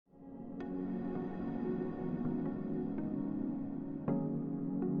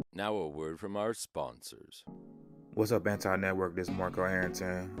Now a word from our sponsors. What's up, Anti-Network? This is Marco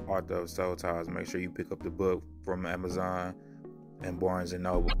Harrington, author of Soul Ties. Make sure you pick up the book from Amazon and Barnes &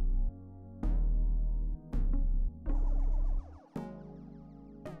 Noble.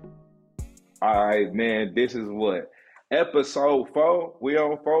 All right, man. This is what? Episode 4? We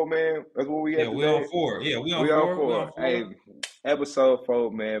on 4, man? That's what we at today? We on 4. Yeah, we on We 4. on 4. Hey, episode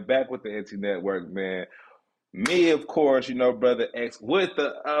 4, man. Back with the Anti-Network, man. Me, of course, Brother X, with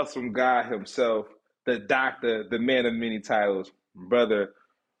the awesome guy himself, the doctor, the man of many titles, brother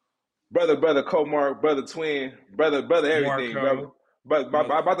Comark, brother Twin, brother everything, Marco, brother.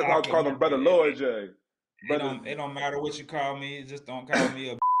 I'm about to call him Brother Lord J. It don't matter what you call me, just don't call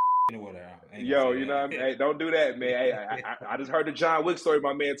me a or whatever. Yo, you know what I mean? Hey, don't do that, man. Hey, I just heard the John Wick story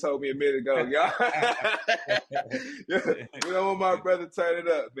my man told me a minute ago. Y'all, we don't want my brother to turn it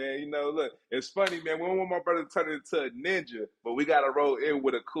up, man. Look, it's funny, man. We don't want my brother to turn it into a ninja, but we got to roll in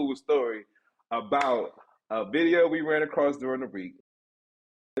with a cool story about a video we ran across during the week,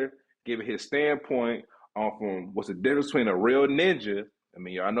 giving his standpoint on from what's the difference between a real ninja. I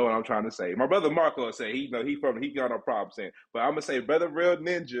mean, y'all know what I'm trying to say. My brother Marco will say he got no problem saying, but I'm gonna say brother real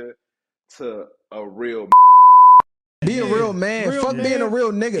ninja to a real. Be a real man. Fuck being a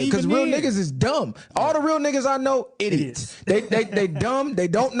real nigga. Because real niggas is dumb. All the real niggas I know, idiots. They dumb. They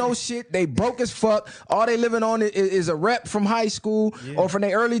don't know shit. They broke as fuck. All they living on is a rep from high school or from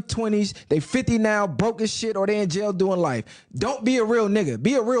their early 20s. They 50 now, broke as shit, or they in jail doing life. Don't be a real nigga.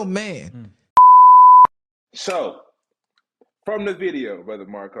 Be a real man. So, from the video, Brother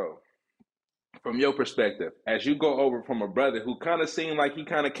Marco, from your perspective, as you go over from a brother who kind of seemed like he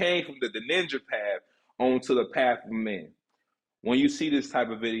kind of came from the ninja path onto the path of man, when you see this type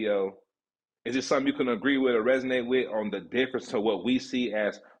of video, is it something you can agree with or resonate with on the difference to what we see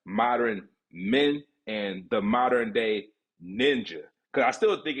as modern men and the modern day ninja? Because I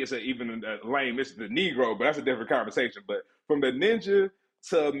still think it's even lame, it's the Negro, but that's a different conversation. But from the ninja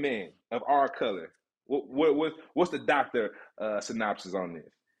to men of our color, what's the doctor synopsis on this?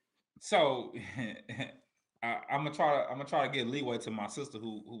 So I'm gonna try to give leeway to my sister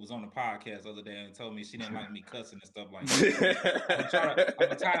who was on the podcast the other day and told me she didn't like me cussing and stuff like that. I'm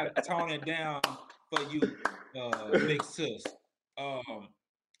gonna try to tone it down for you, big sis.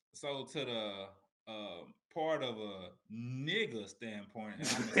 So to the part of a nigga standpoint, and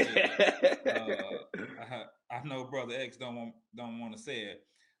I'm gonna say, I know Brother X don't want to say it,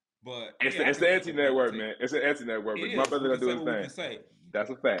 but it's the anti-network, man. It's an anti-network. My brother gonna do his thing. That's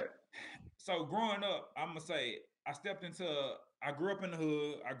a fact. So growing up, I'm gonna say I grew up in the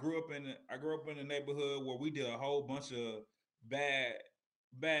hood. I grew up in the neighborhood where we did a whole bunch of bad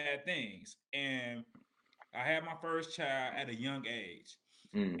things, and I had my first child at a young age,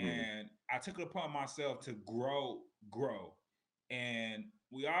 and I took it upon myself to grow. And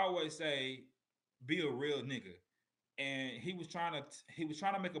we always say, be a real nigga. And he was trying to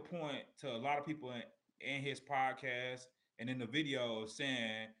make a point to a lot of people in his podcast and in the video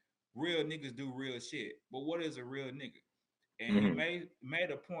saying real niggas do real shit. But what is a real nigga? And he made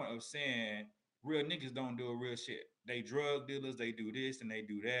a point of saying real niggas don't do a real shit. They drug dealers, they do this and they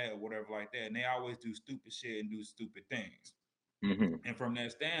do that or whatever like that. And they always do stupid shit and do stupid things. And from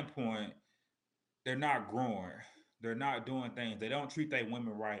that standpoint, they're not growing. They're not doing things. They don't treat their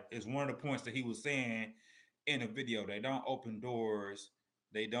women right. It's one of the points that he was saying in the video. They don't open doors.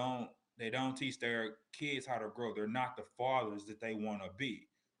 They don't teach their kids how to grow. They're not the fathers that they want to be,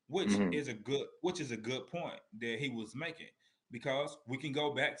 which is a good point that he was making, because we can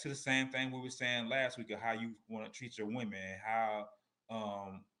go back to the same thing we were saying last week of how you want to treat your women, how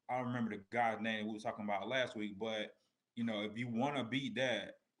I don't remember the guy's name we were talking about last week, but if you want to be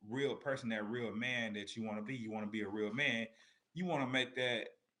that real person, that real man that you want to be a real man, you want to make that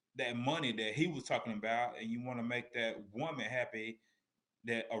money that he was talking about, and you want to make that woman happy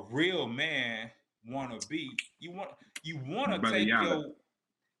that a real man want to be. You want to take your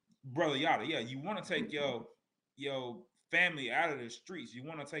brother Yada, you want to take your family out of the streets. You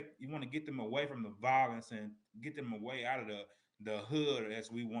want to get them away from the violence and get them away out of the hood, as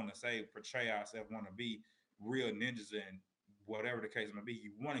we want to say, portray ourselves, want to be real ninjas and whatever the case may be.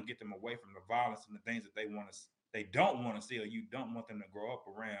 You want to get them away from the violence and the things that they don't want to see, or you don't want them to grow up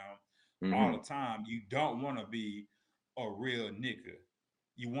around all the time. You don't want to be a real nigga.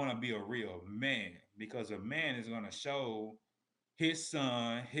 You want to be a real man, because a man is going to show his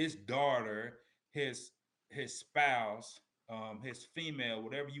son, his daughter, his spouse, his female,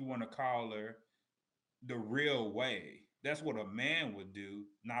 whatever you want to call her, the real way. That's what a man would do,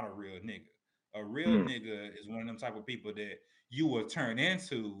 not a real nigga. A real nigga is one of them type of people that you will turn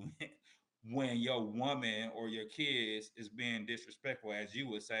into when your woman or your kids is being disrespectful, as you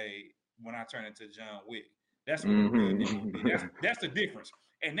would say, when I turn into John Wick. That's what a real nigga would be. That's the difference.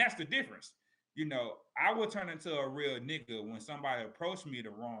 And that's the difference. You know, I would turn into a real nigga when somebody approached me the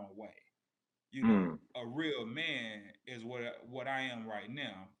wrong way. You know, a real man is what I am right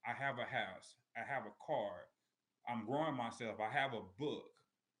now. I have a house. I have a car. I'm growing myself. I have a book.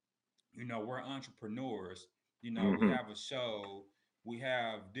 You know, we're entrepreneurs. You know, we have a show. We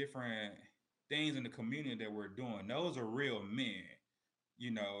have different things in the community that we're doing. Those are real men.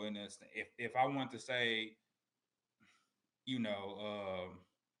 You know, and if I want to say, you know,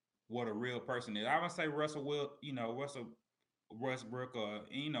 what a real person is, I would say Russell Westbrook, or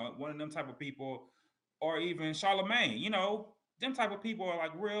one of them type of people, or even Charlemagne. You know, them type of people are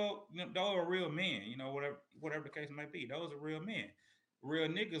like real. Those are real men. You know, whatever the case may be, those are real men. Real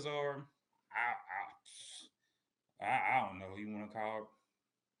niggas are, I don't know who you want to call.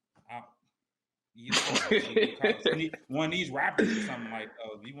 I, you know, one of these rappers or something like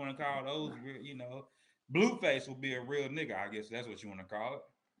those. You want to call those, Blueface will be a real nigga. I guess that's what you want to call it.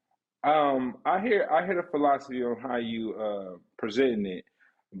 I hear the philosophy on how you presenting it,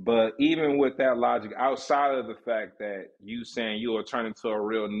 but even with that logic, outside of the fact that you saying you will turn into a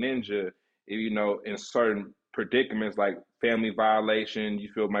real ninja, in certain predicaments like family violation, you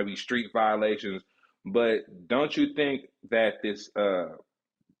feel maybe street violations, but don't you think that this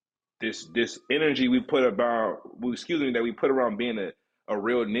energy we put about, well, excuse me, that we put around being a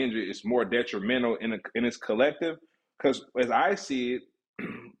real ninja is more detrimental in its collective? Because as I see it,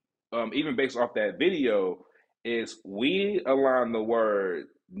 even based off that video, is we align the word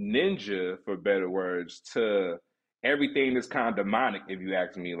ninja, for better words, to everything that's kind of demonic. If you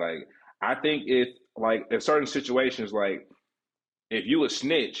ask me, like I think if like in certain situations, like if you a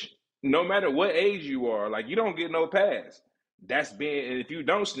snitch, no matter what age you are, like you don't get no pass. That's being, and if you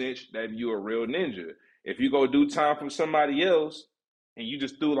don't snitch, then you a real ninja. If you go do time for somebody else and you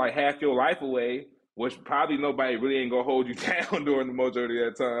just threw like half your life away, which probably nobody really ain't gonna hold you down during the majority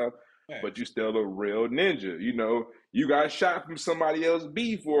of that time, but you still a real ninja. You got shot from somebody else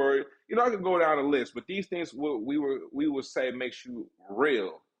before. I could go down a list, but these things we would say makes you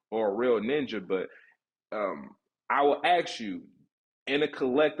real or a real ninja. But I will ask you, in a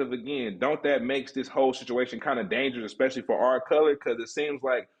collective again, don't that makes this whole situation kind of dangerous, especially for our color? Because it seems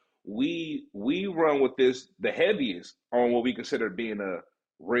like we run with this the heaviest on what we consider being a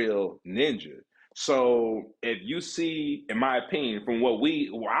real ninja. So if you see, in my opinion, from what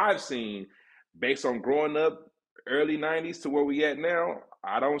I've seen, based on growing up early '90s to where we at now,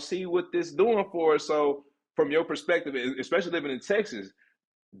 I don't see what this doing for us. So from your perspective, especially living in Texas,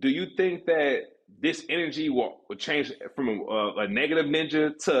 do you think that this energy will change from a negative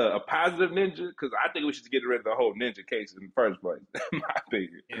ninja to a positive ninja? Because I think we should get rid of the whole ninja case in the first place. In my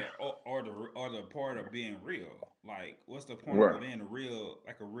opinion. Yeah, or the part of being real. Like, what's the point Right. of being a real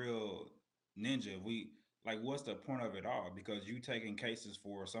ninja? What's the point of it all? Because you taking cases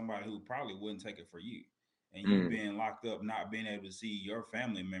for somebody who probably wouldn't take it for you, and you Mm. being locked up, not being able to see your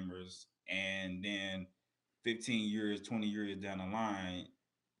family members, and then 15 years, 20 years down the line,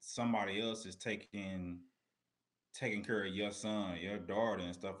 somebody else is taking care of your son, your daughter,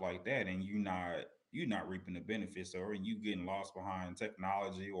 and stuff like that, and you not reaping the benefits, or you getting lost behind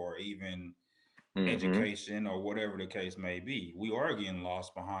technology or even Mm-hmm. education or whatever the case may be. We are getting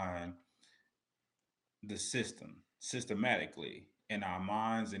lost behind the systematically in our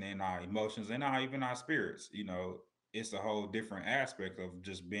minds and in our emotions and even our spirits. It's a whole different aspect of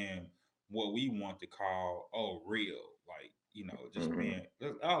just being what we want to call real. Like, just Mm-hmm. being,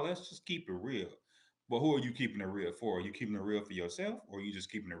 let's just keep it real. But who are you keeping it real for? Are you keeping it real for yourself, or are you just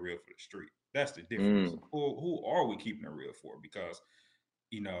keeping it real for the street? That's the difference. Mm. Who are we keeping it real for? Because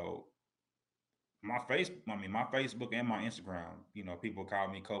you know my Facebook and my Instagram, people call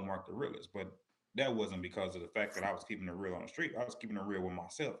me Co-Mark the Realist, but that wasn't because of the fact that I was keeping it real on the street. I was keeping it real with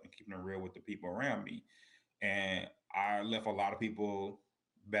myself and keeping it real with the people around me. And I left a lot of people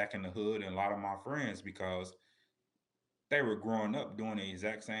back in the hood and a lot of my friends because they were growing up doing the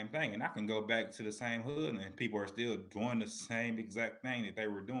exact same thing. And I can go back to the same hood and people are still doing the same exact thing that they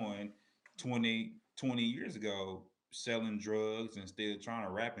were doing 20 years ago, selling drugs and still trying to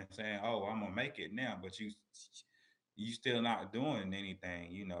rap and saying, "Oh, I'm gonna make it now," but you still not doing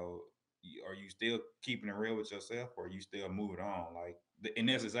anything. Are you still keeping it real with yourself, or you still moving on? And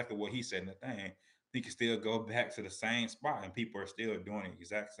that's exactly what he said in the thing. He can still go back to the same spot, and people are still doing the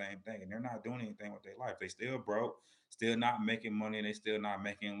exact same thing, and they're not doing anything with their life. They still broke, still not making money, and they still not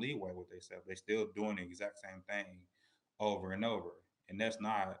making leeway with themselves. They still doing the exact same thing over and over, and that's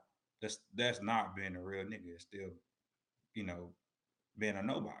not being a real nigga. It's still, you know, being a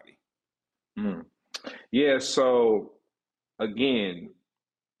nobody. Mm. Yeah, so again,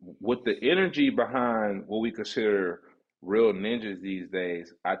 with the energy behind what we consider real ninjas these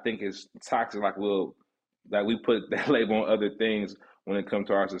days, I think it's toxic. Like we put that label on other things when it comes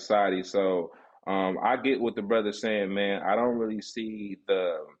to our society. So I get what the brother's saying, man. I don't really see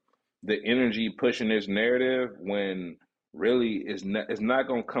the energy pushing this narrative when really it's not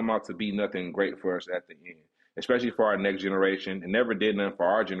going to come out to be nothing great for us at the end, especially for our next generation. It never did nothing for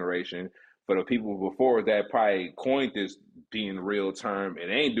our generation. For the people before that probably coined this being real term, it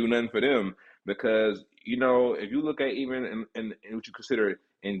ain't do nothing for them because if you look at even in what you consider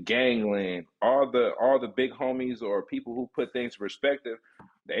in gangland, all the big homies or people who put things in perspective,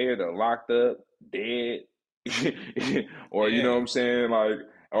 they either locked up, dead, or you know Yeah, what I'm saying, like,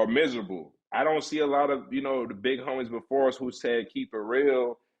 or miserable. I don't see a lot of the big homies before us who said keep it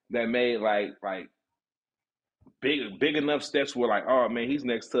real that made like big enough steps where like, oh man, he's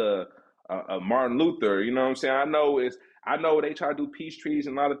next to a Martin Luther. You know what I'm saying? I know they try to do peace treaties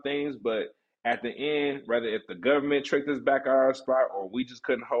and a lot of things, but at the end, whether if the government tricked us back out of our spot or we just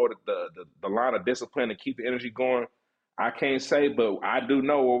couldn't hold the line of discipline to keep the energy going, I can't say, but I do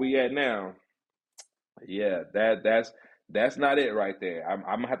know where we at now. Yeah, that's not it right there. I'm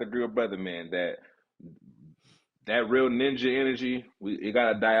gonna have to agree with brother man that real ninja energy, it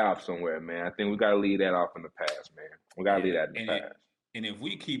gotta die off somewhere, man. I think we gotta leave that off in the past, man. We gotta leave yeah. that in the past. And if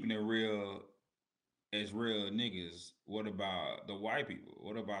we keeping it real as real niggas, what about the white people?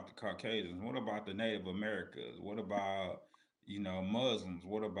 What about the Caucasians? What about the Native Americans? What about Muslims?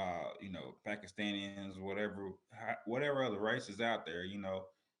 What about Pakistanians? Whatever other races out there?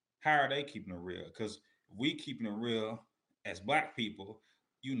 How are they keeping it real? Because we keeping it real as black people.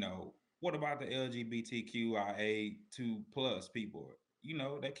 What about the LGBTQIA2+ people?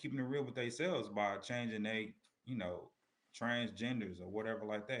 They keeping it real with themselves by changing they you know transgenders or whatever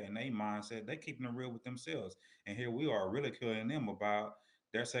like that. And they mindset, they keeping it real with themselves. And here we are ridiculing them about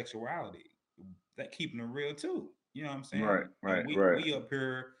their sexuality. That keeping it real too. You know what I'm Right, saying? And right, right. we up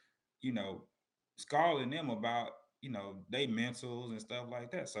here, you know, scolding them about, they mentals and stuff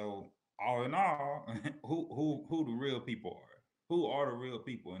like that. So all in all, who the real people are? Who are the real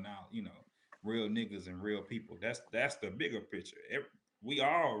people? And now, real niggas and real people. That's the bigger picture. We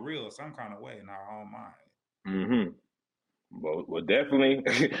all real some kind of way in our own mind. Mm-hmm. Well, definitely.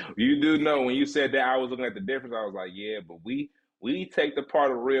 You do know when you said that, I was looking at the difference. I was like, yeah, but we take the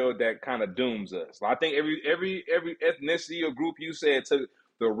part of real that kind of dooms us. I think every ethnicity or group you said took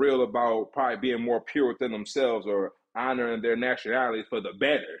the real about probably being more pure within themselves or honoring their nationality for the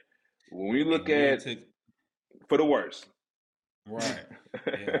better. When we look And we at took for the worse. Right.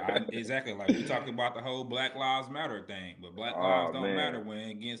 Yeah, exactly. Like we talked about the whole Black Lives Matter thing, but Black Lives Oh don't matter man,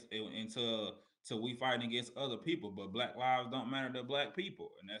 when until we fighting against other people. But Black lives don't matter to Black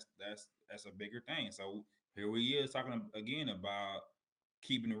people, and that's a bigger thing. So here we is talking again about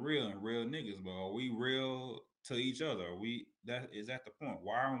keeping it real and real niggas. But are we real to each other? That is at the point.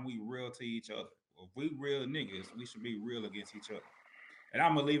 Why aren't we real to each other? If we real niggas, we should be real against each other. And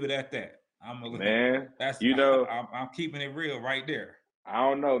I'm gonna leave it at that. I'm gonna man. that's You know, I'm keeping it real right there. I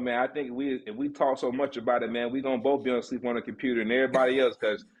don't know, man. I think if we talk so much about it, man, we gonna both be on sleep on the computer and everybody else,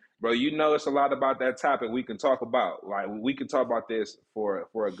 because bro, it's a lot about that topic we can talk about. Like we can talk about this for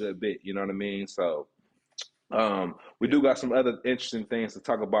a good bit. You know what I mean? So we do got some other interesting things to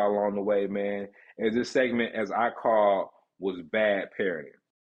talk about along the way, man. And this segment, as I call, was bad parenting.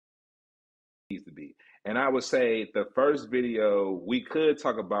 Needs to be. And I would say the first video we could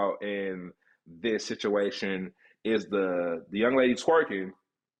talk about in this situation is the young lady twerking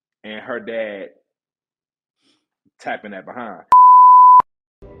and her dad tapping that behind.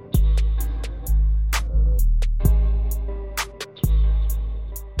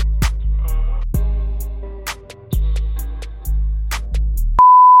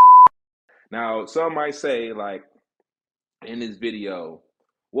 Now, some might say, like, in this video,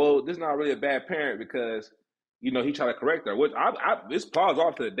 well, this is not really a bad parent because, he tried to correct her, which this falls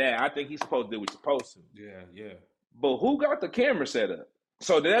off to the dad. I think he's supposed to do what he's supposed to. Yeah, yeah. But who got the camera set up?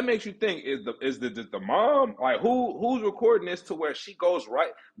 So that makes you think, is the mom, like, who's recording this to where she goes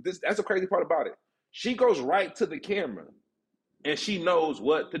right? That's the crazy part about it. She goes right to the camera and she knows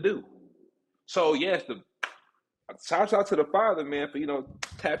what to do. So yes, shout out to the father, man, for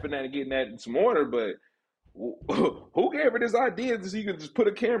tapping that and getting that in some order. But who gave her this idea so you can just put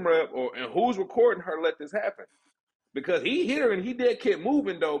a camera up, and who's recording her? Let this happen, because he hit her and he did keep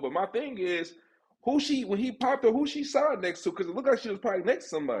moving though. But my thing is, when he popped her, who she saw next to? Because it looked like she was probably next to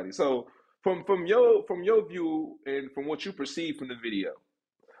somebody. So from your view and from what you perceive from the video,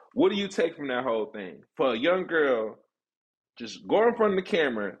 what do you take from that whole thing for a young girl just go in front of the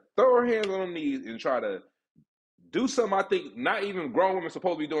camera, throw her hands on her knees, and try to do something I think not even grown women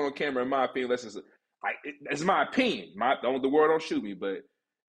supposed to be doing on camera, in my opinion. It's my opinion. The word don't shoot me, but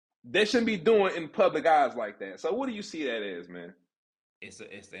they shouldn't be doing in public eyes like that. So what do you see that as, man? It's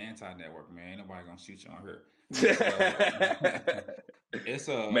the anti-network, man. Ain't nobody gonna shoot you on here. It's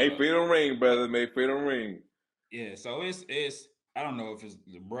May freedom ring, brother. May freedom ring. Yeah, so it's I don't know if it's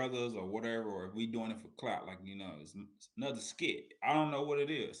the brothers or whatever, or if we doing it for clout, like, you know, it's another skit. I don't know what it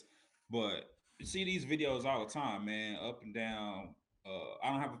is, but you see these videos all the time, man, up and down. I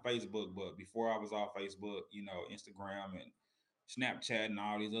don't have a Facebook, but before I was off Facebook, you know, Instagram and Snapchat and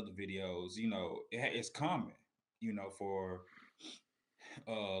all these other videos, you know, it's common, you know, for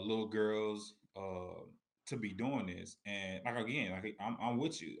little girls to be doing this. And like, again, like, I'm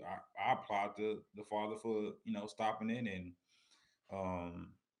with you. I applaud the father for, you know, stopping it,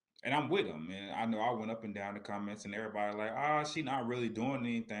 and I'm with him. And I know I went up and down the comments, and everybody like, she not really doing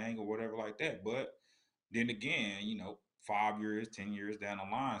anything or whatever like that. But then again, you know, 5 years, 10 years down the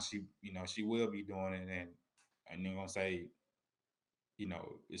line, she will be doing it, and they're gonna say, you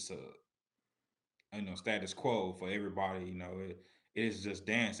know, it's status quo for everybody. You know, it is just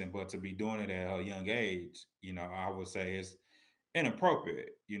dancing, but to be doing it at a young age, you know, I would say it's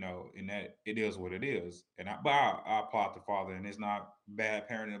inappropriate, you know, and that it is what it is. And I applaud the father, and it's not bad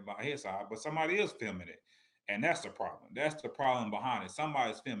parenting by his side, but somebody is filming it. And that's the problem. That's the problem behind it.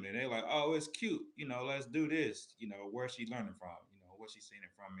 Somebody's filming it. They're like, oh, it's cute. You know, let's do this. You know, where's she learning from? You know, what she's seeing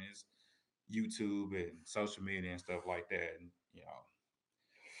it from is YouTube and social media and stuff like that. And, you know,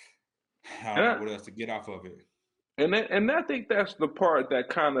 I don't know what else to get off of it. And I think that's the part that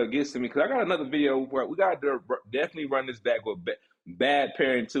kind of gets to me, because I got another video where we got to definitely run this back with bad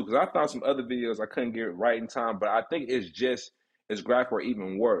parenting too, because I found some other videos I couldn't get right in time, but I think it's just as graphic or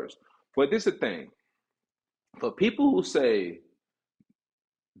even worse. But this is the thing. For people who say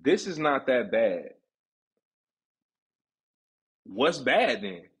this is not that bad, what's bad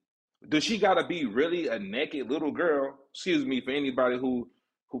then? Does she got to be really a naked little girl? Excuse me for anybody who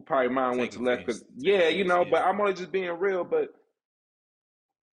probably mind went to left, because you know, but I'm only just being real. But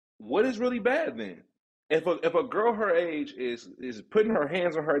what is really bad then? If a girl her age is putting her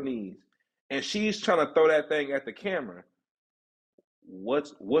hands on her knees and she's trying to throw that thing at the camera, what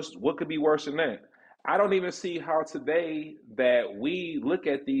could be worse than that? I don't even see how today that we look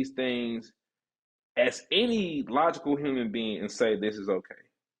at these things as any logical human being and say this is okay.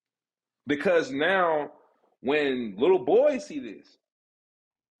 Because now when little boys see this,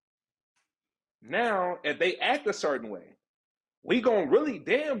 now if they act a certain way, we gonna really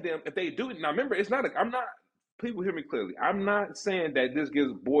damn them if they do it. Now remember, people hear me clearly. I'm not saying that this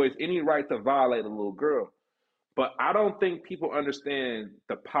gives boys any right to violate a little girl, but I don't think people understand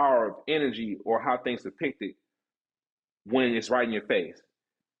the power of energy or how things depicted when it's right in your face.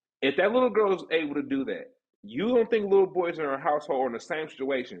 If that little girl is able to do that, you don't think little boys in our household are in the same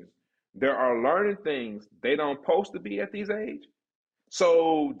situations? There are learning things they don't supposed to be at these age.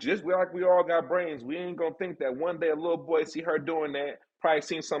 So just like we all got brains, we ain't gonna think that one day a little boy see her doing that, probably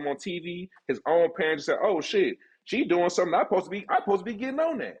seen something on TV, his own parents say, "Oh shit, she doing something I'm supposed to be getting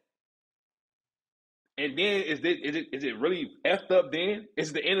on that." And then is it really effed up then?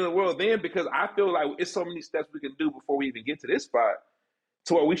 Is it the end of the world then? Because I feel like it's so many steps we can do before we even get to this spot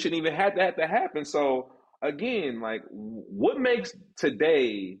to where we shouldn't even have to happen. So again, like, what makes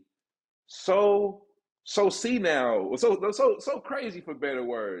today so senile, so crazy, for better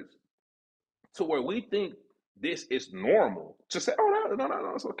words, to where we think this is normal? To say, oh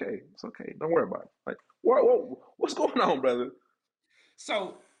no, it's okay, don't worry about it. Like, what's going on, brother?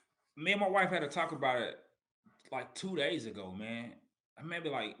 So me and my wife had to talk about it like 2 days ago, man. Maybe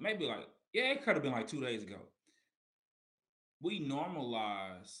like it could have been like 2 days ago. We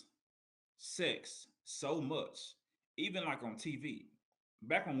normalize sex so much, even like on TV.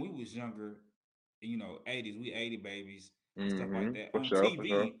 Back when we was younger, you know, 80s, we 80 babies, stuff like that. On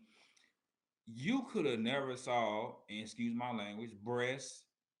TV, you could have never saw, and excuse my language, breasts,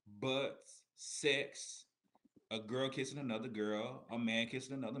 butts, sex, a girl kissing another girl, a man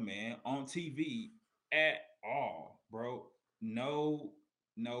kissing another man on TV at all, bro. No,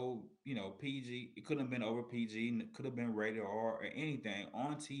 you know, PG. It couldn't have been over PG. It could have been rated R or anything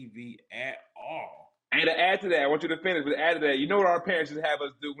on TV at all. And to add to that, I want you to finish. But to add to that, you know what our parents used to have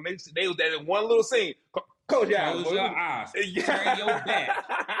us do when they was that in one little scene. Close your eyes. Turn your back.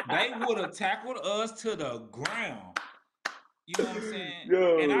 They would have tackled us to the ground. You know what I'm saying?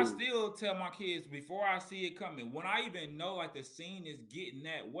 Yo. And I still still tell my kids before I see it coming, when I even know like the scene is getting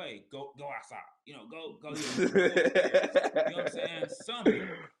that way, go outside. You know, go upstairs. You know what I'm saying? Something.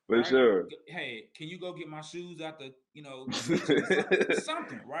 For right? sure. Hey, can you go get my shoes out the,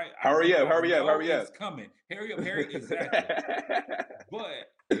 something, right? Hurry up, hurry up, know hurry up. It's coming. Hurry up, exactly.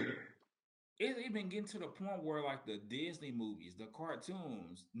 But it's even getting to the point where like the Disney movies, the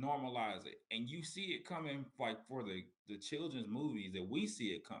cartoons normalize it. And you see it coming like for the children's movies that we see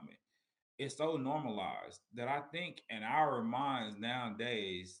it coming. It's so normalized that I think in our minds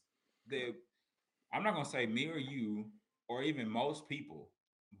nowadays that I'm not gonna say me or you or even most people,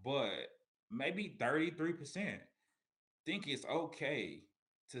 but maybe 33% think it's okay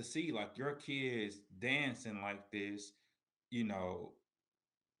to see like your kids dancing like this, you know,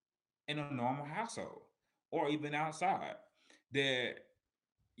 in a normal household or even outside. That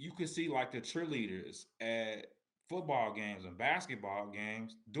you could see like the cheerleaders at football games and basketball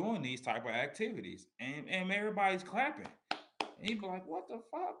games doing these type of activities and everybody's clapping. And you'd be like, what the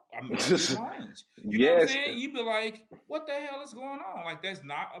fuck? I mean, that's strange. You know what I'm Yes. saying? You'd be like, what the hell is going on? Like, that's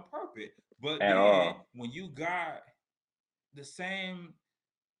not appropriate. But At then all. when you got the same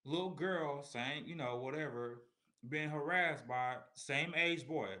little girl, same, whatever, being harassed by same age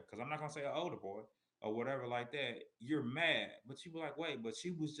boy, because I'm not gonna say an older boy or whatever like that, you're mad. But you be like, wait, but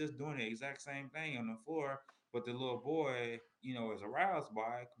she was just doing the exact same thing on the floor, but the little boy, is aroused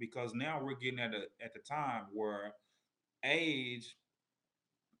by it because now we're getting at the time where age,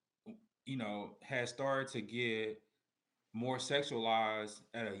 has started to get more sexualized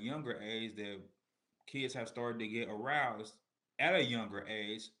at a younger age, that kids have started to get aroused at a younger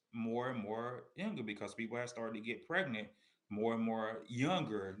age, more and more younger, because people have started to get pregnant more and more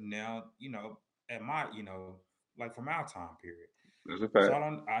younger now, at my, like from our time period. That's a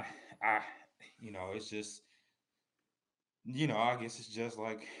So fact. it's just, I guess it's just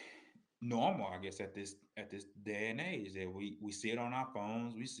like normal, I guess, at this day and age, that we see it on our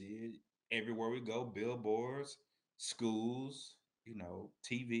phones, we see it everywhere we go, billboards, schools,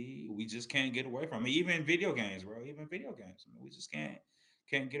 TV. We just can't get away from it. Even video games, bro. Even video games. I mean, we just can't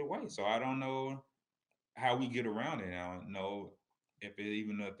get away. So I don't know how we get around it. I don't know if it's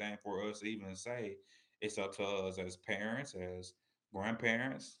even a thing for us to even say. It's up to us as parents, as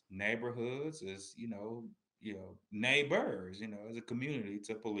grandparents, neighborhoods, as neighbors, as a community,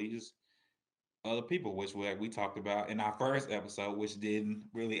 to police other people, which we talked about in our first episode, which didn't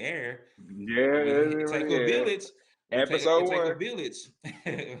really air. Yeah, We take a village. Episode It take a 1. village.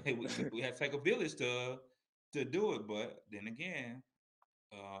 we have to take a village to do it. But then again,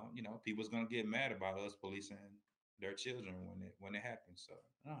 people's gonna get mad about us policing their children when it happens. So,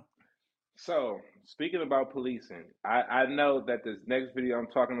 So, speaking about policing, I know that this next video I'm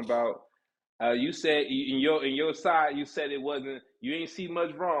talking about, you said in your side, you said it wasn't, you ain't see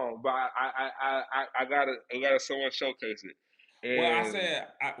much wrong, but I gotta someone showcase it. well, And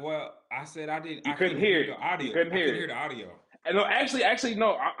I said I didn't. you I couldn't couldn't hear hear it. the audio. You couldn't I hear couldn't it. hear the audio. And no, actually,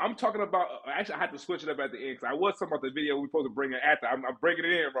 no. I'm talking about. Actually, I had to switch it up at the end because I was talking about the video we supposed to bring it after. I'm bringing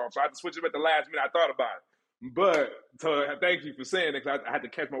it in wrong, so I had to switch it up at the last minute. I thought about it, but so thank you for saying it. Cause I had to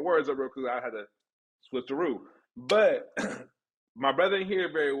catch my words up real because I had to switch the rule. But my brother didn't hear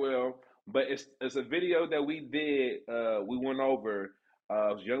it very well. But it's a video that we did. We went over. It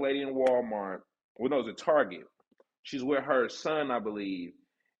was a young lady in Walmart. Well, no, it was a Target. She's with her son, I believe,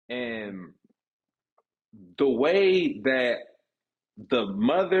 and the way that the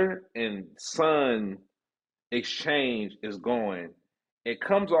mother and son exchange is going, it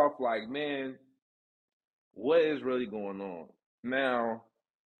comes off like, man, what is really going on? Now,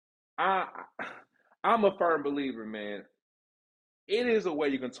 I I'm a firm believer, man. It is a way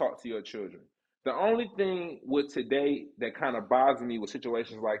you can talk to your children. The only thing with today that kind of bothers me with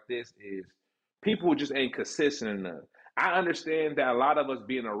situations like this is people just ain't consistent enough. I understand that a lot of us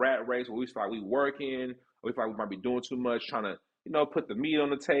be in a rat race where we feel like we working, or we feel like we might be doing too much, trying to, put the meat on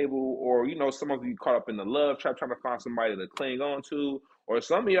the table, or, some of you caught up in the love trap, trying to find somebody to cling on to, or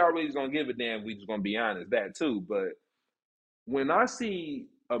some of y'all really just gonna give a damn, we just gonna be honest, that too. But when I see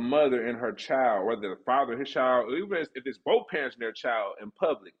a mother and her child, whether the father and his child, or even if it's both parents and their child in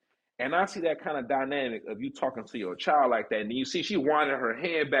public, and I see that kind of dynamic of you talking to your child like that, and you see she winding her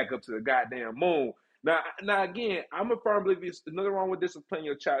hand back up to the goddamn moon. Now again, I'm a firm believer there's nothing wrong with disciplining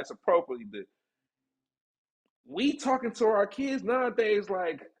your child. It's appropriately, but we talking to our kids nowadays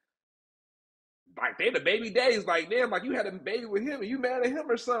like they the baby daddies, like damn, like you had a baby with him and you mad at him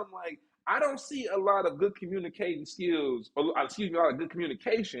or something. Like I don't see a lot of good communicating skills, or excuse me, a lot of good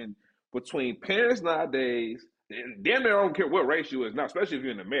communication between parents nowadays. And damn near I don't care what race you is now, especially if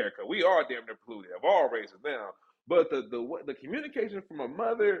you're in America. We are damn near polluted of all races now. But the communication from a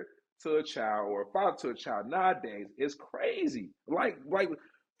mother to a child or a father to a child nowadays is crazy. Like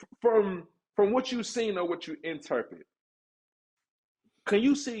from what you've seen or what you interpret, can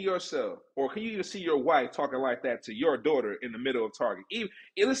you see yourself, or can you even see your wife talking like that to your daughter in the middle of Target? Even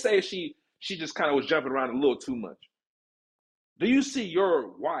let's say she just kind of was jumping around a little too much. Do you see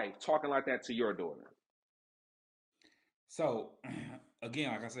your wife talking like that to your daughter? So,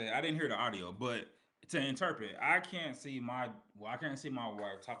 again, like I said, I didn't hear the audio, but to interpret, I can't see my wife talking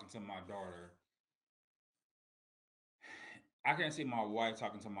to my daughter. I can't see my wife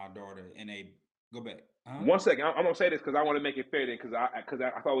talking to my daughter in a go back. Huh? 1 second, I'm gonna say this because I want to make it fair then, because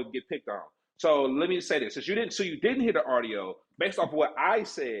I thought we'd get picked on. So let me say this: since you didn't hear the audio, based off of what I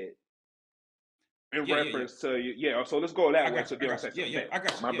said in reference to you, So let's go that way. So I got you. I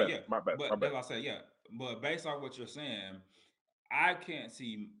got you. My bad. But that's what I said. Yeah, but based off what you're saying, I can't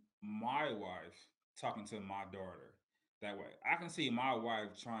see my wife talking to my daughter that way. I can see my wife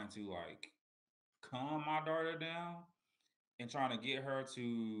trying to like calm my daughter down and trying to get her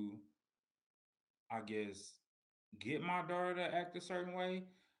to, I guess, get my daughter to act a certain way.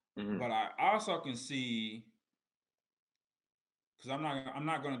 Mm-hmm. But I also can see, because I'm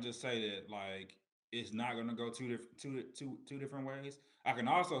not gonna just say that like it's not gonna go two different ways. I can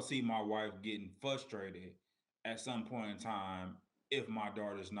also see my wife getting frustrated at some point in time if my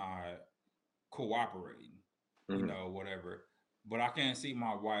daughter's not cooperating, you know, whatever. But I can't see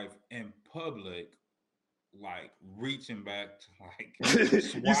my wife in public like reaching back to like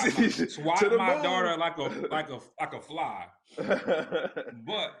swat my daughter like a fly.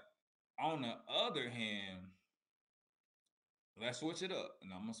 But on the other hand, let's switch it up,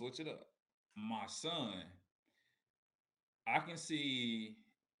 and I'm gonna switch it up. My son, I can see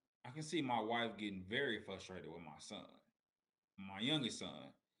my wife getting very frustrated with my son, my youngest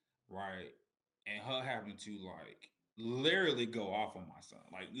son, right? And her having to like literally go off on my son,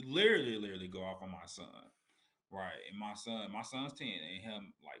 like literally go off on my son, right? And my son's 10, and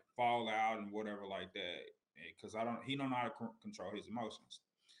him like fall out and whatever like that, because he don't know how to control his emotions.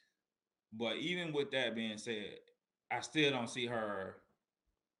 But even with that being said, I still don't see her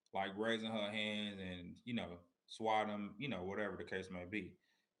like raising her hands and, you know, swat him, you know, whatever the case may be,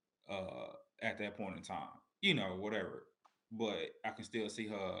 at that point in time, you know, whatever. But I can still see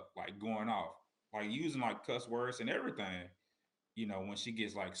her like going off, like using like cuss words and everything, you know, when she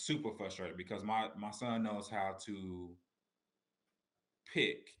gets like super frustrated, because my son knows how to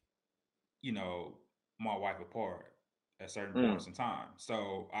pick, you know, my wife apart at certain points in time.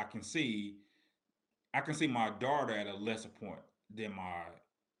 So I can see my daughter at a lesser point than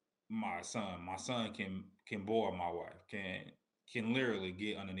my son. My son can boil my wife, can literally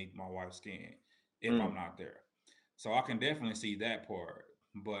get underneath my wife's skin if I'm not there. So I can definitely see that part.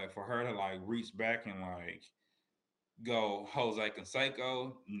 But for her to like reach back and like go Jose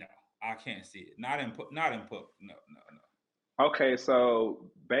Canseco, no, I can't see it. Not in public. No. Okay,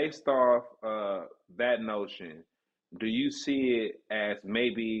 so based off that notion, do you see it as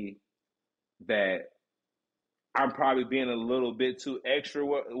maybe that I'm probably being a little bit too extra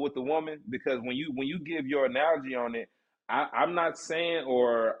with the woman? Because when you give your analogy on it, I'm not saying,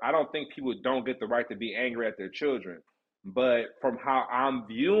 or I don't think people don't get the right to be angry at their children, but from how I'm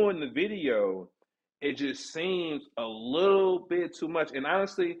viewing the video, it just seems a little bit too much. And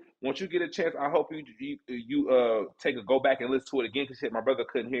honestly, once you get a chance, I hope you take a go back and listen to it again, because my brother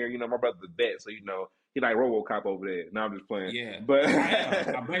couldn't hear. You know, my brother's a vet, so you know he like RoboCop over there. No, I'm just playing. Yeah, but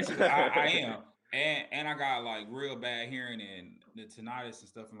I am. I am. And I got like real bad hearing, and the tinnitus and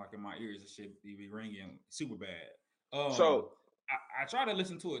stuff, and like in my ears and shit be ringing super bad. So I tried to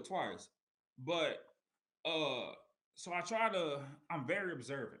listen to it twice, but so I'm very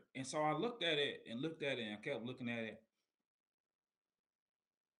observant, and so I looked at it and I kept looking at it,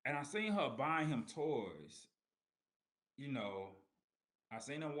 and I seen her buying him toys. You know, I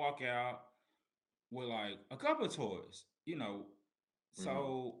seen him walk out with like a couple of toys. You know,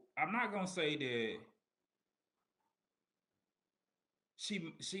 so I'm not gonna say that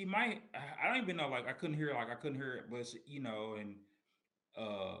she might. I don't even know. Like I couldn't hear it, but she, you know, and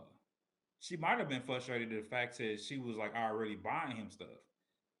she might have been frustrated at the fact that she was like already buying him stuff,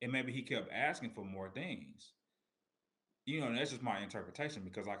 and maybe he kept asking for more things. You know, and that's just my interpretation,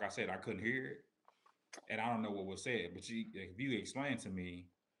 because, like I said, I couldn't hear it, and I don't know what was said. But if you explain to me,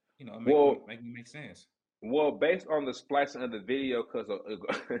 you know, make me make sense. Well, based on the splicing of the video, because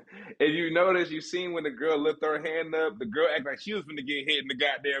if you notice, you seen when the girl lifted her hand up, the girl acted like she was going to get hit in the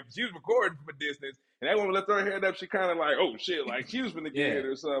goddamn. She was recording from a distance, and that woman lifted her hand up. She kind of like, oh shit, like she was going to get hit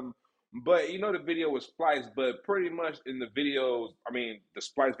or something. But you know, the video was spliced. But pretty much in the videos, I mean, the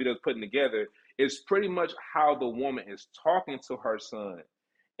spliced videos putting together, it's pretty much how the woman is talking to her son.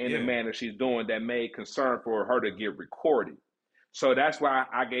 in the manner she's doing that made concern for her to get recorded. So that's why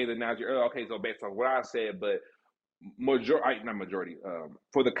I gave the analogy earlier. Okay, so based on what I said, but for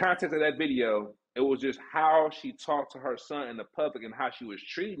the context of that video, it was just how she talked to her son in the public and how she was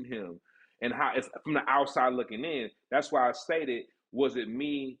treating him, and how it's from the outside looking in. That's why I stated, was it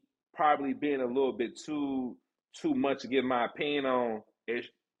me probably being a little bit too much to give my opinion on it?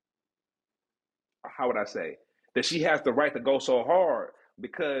 How would I say that she has the right to go so hard?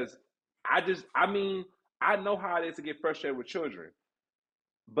 Because I know how it is to get frustrated with children,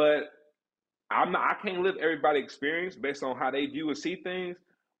 but I can't live everybody's experience based on how they view and see things.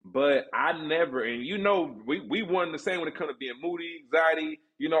 But I never, and we weren't the same when it comes to being moody, anxiety,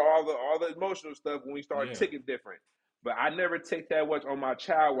 all the emotional stuff when we start ticking different. But I never take that much on my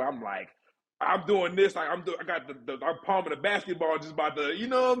child where I'm like, I'm doing this, like I'm palming the basketball just about to, you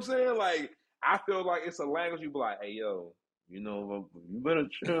know what I'm saying? Like, I feel like it's a language you be like, hey yo, you better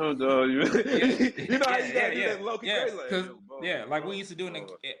chill, though. You know how you gotta do that low-key crazy. Like we used to do, like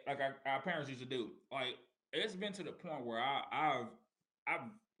our parents used to do. Like, it's been to the point where I've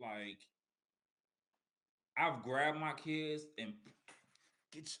grabbed my kids and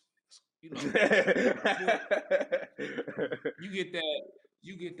get you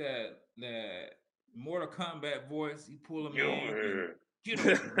get that Mortal Kombat voice. You pull them in. You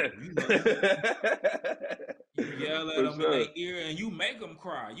yell at them in their ear and you make them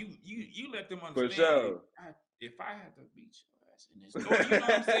cry. You let them understand. For sure. If I had to beat your ass in this door, you know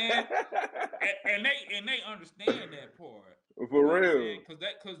what I'm saying? and they understand that part. For real.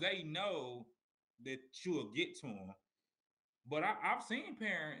 Because they know that you'll get to them. But I've seen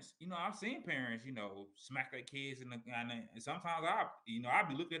parents, smack their kids and sometimes I'll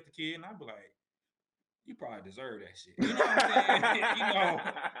be looking at the kid and I'll be like, you probably deserve that shit. You know what I'm saying?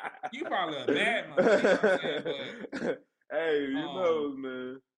 You probably a bad mother. You know what I'm saying? But, hey,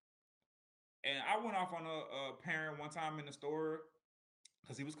 man. And I went off on a parent one time in the store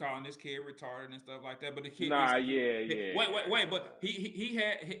because he was calling this kid retarded and stuff like that. But the kid, wait. But he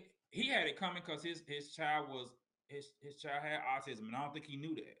had it coming because his child had autism, and I don't think he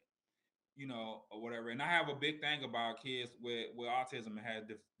knew that. Or whatever. And I have a big thing about kids with autism and had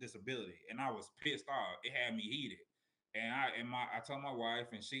disability, and I was pissed off. It had me heated, and I told my wife,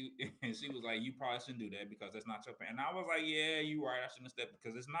 and she was like, "You probably shouldn't do that because that's not your parent." And I was like, "Yeah, you right. I shouldn't have stepped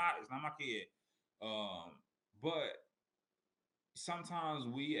because it's not my kid." But sometimes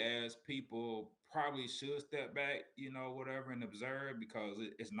we as people probably should step back, whatever, and observe because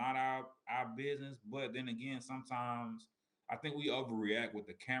it's not our business. But then again, sometimes I think we overreact with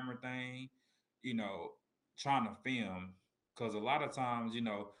the camera thing, trying to film. Because a lot of times,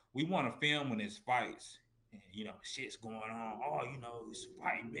 we want to film when it's fights and, shit's going on. Oh, it's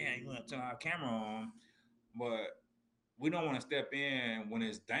fight, man. You want to turn our camera on. But we don't want to step in when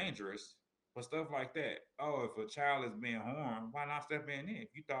it's dangerous for stuff like that. Oh, if a child is being harmed, why not step in?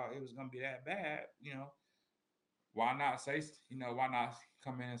 If you thought it was going to be that bad, why not say, why not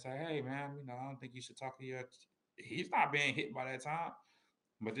come in and say, hey, man, I don't think you should talk to your... He's not being hit by that time.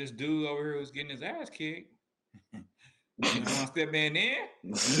 But this dude over here who's getting his ass kicked, you want to step in there?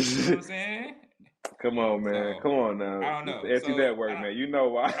 You know what I'm saying? Come on, man. Come on now. I don't know. It's network, man. You know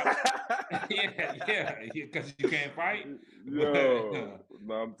why? yeah, because you can't fight. No,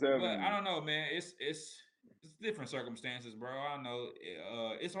 I'm telling you. I don't know, man. It's different circumstances, bro. I don't know.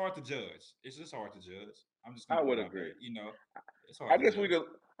 It's hard to judge. It's just hard to judge. I'm just. I would agree. It's hard.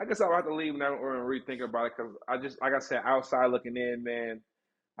 I guess I'll have to leave now and rethink about it because like I said, outside looking in, man.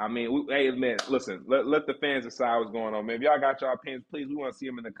 I mean, hey, man, listen, let the fans decide what's going on, man. If y'all got y'all opinions, please, we want to see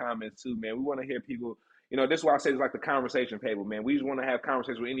them in the comments too, man. We want to hear people, this is why I say it's like the conversation table, man. We just want to have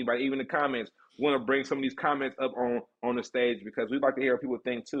conversations with anybody, even in the comments. We want to bring some of these comments up on the stage because we'd like to hear what people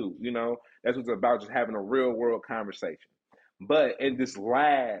think too, That's what it's about, just having a real world conversation. But in this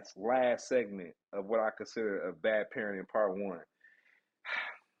last segment of what I consider a bad parenting part 1,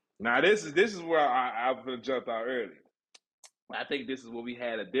 now this is where I was going to jump out early. I think this is where we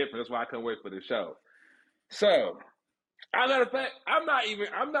had a difference. That's why I couldn't wait for the show. So, as a matter of fact, I'm not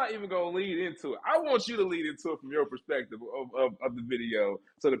even gonna lead into it. I want you to lead into it from your perspective of the video,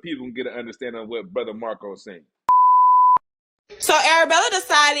 so that people can get an understanding of what Brother Marco's saying. So Arabella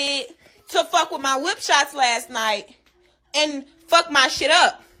decided to fuck with my whip shots last night and fuck my shit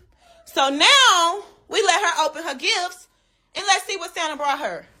up. So now we let her open her gifts and let's see what Santa brought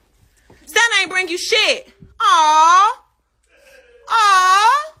her. Santa ain't bring you shit. Aww,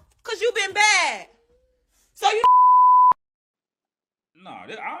 cause you been bad. So you. No, I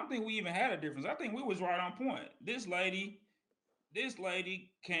don't think we even had a difference. I think we was right on point. This lady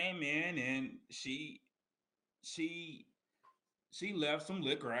came in and she she left some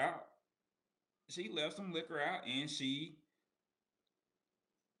liquor out. She left some liquor out, and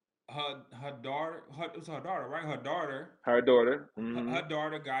her daughter, it was her daughter, right? Her daughter. Her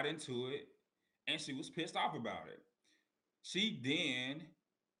daughter got into it, and she was pissed off about it. She then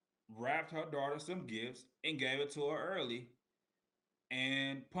wrapped her daughter some gifts and gave it to her early,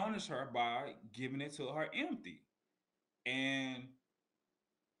 and punished her by giving it to her empty, and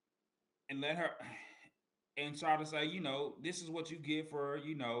let her and try to say, this is what you get for,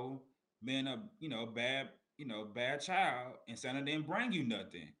 being a, bad, bad child, and Santa didn't bring you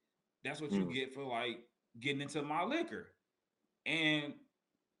nothing. That's what you get for like getting into my liquor. And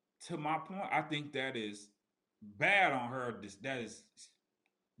to my point, I think that is bad on her. That is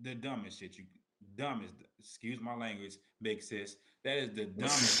the dumbest shit dumbest, excuse my language, big sis. That is the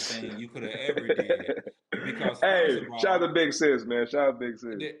dumbest thing you could have ever did. Because hey, of all, shout out to Big Sis, man. Shout out to Big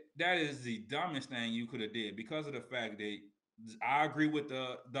Sis. That is the dumbest thing you could have did, because of the fact that I agree with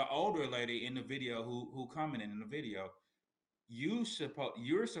the older lady in the video who commented in the video. You're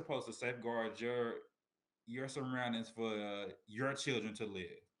supposed to safeguard your surroundings for your children to live.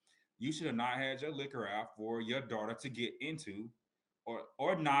 You should have not had your liquor out for your daughter to get into,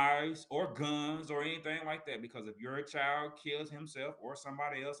 or knives or guns or anything like that. Because if your child kills himself or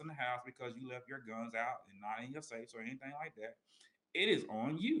somebody else in the house because you left your guns out and not in your safes or anything like that, it is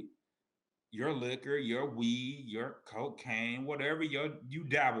on you. Your liquor, your weed, your cocaine, whatever you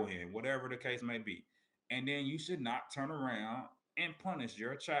dabble in, whatever the case may be. And then you should not turn around and punish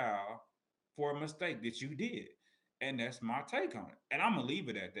your child for a mistake that you did. And that's my take on it. And I'm going to leave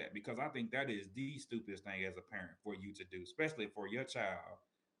it at that, because I think that is the stupidest thing as a parent for you to do, especially for your child,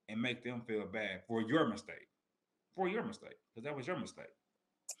 and make them feel bad for your mistake. For your mistake, because that was your mistake.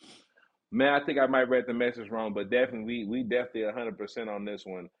 Man, I think I might read the message wrong, but definitely we definitely 100% on this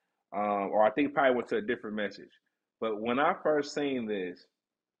one. Or I think it probably went to a different message. But when I first seen this,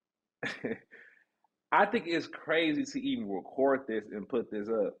 I think it's crazy to even record this and put this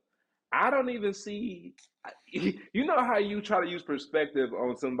up. I don't even see, you know how you try to use perspective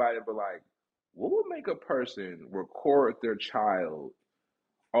on somebody, but like, what would make a person record their child?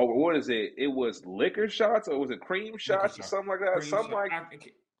 Or what is it? It was liquor shots, or was it cream shots, or something like that?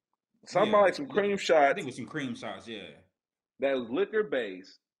 Something like some cream shots. I think it was some cream shots, yeah. That was liquor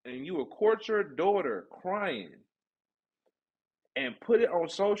based, and you record your daughter crying and put it on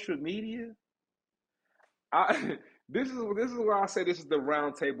social media. This is why I say this is the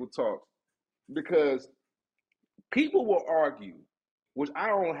round table talk, because people will argue, which I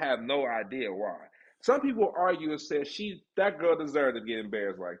don't have no idea why. Some people will argue and say that girl deserved to get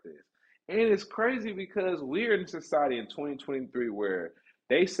embarrassed like this. And it's crazy because we're in a society in 2023 where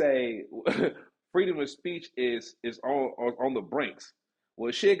they say freedom of speech is on the brinks.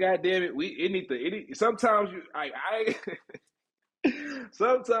 Well, shit, goddamn it, sometimes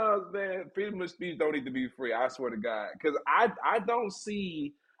sometimes, man, freedom of speech don't need to be free. I swear to God, because I don't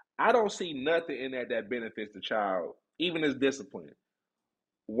see nothing in that benefits the child, even as discipline.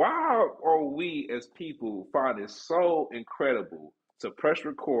 Why are we as people find it so incredible to press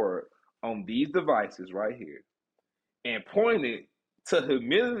record on these devices right here and point it to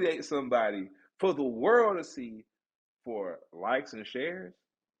humiliate somebody for the world to see for likes and shares?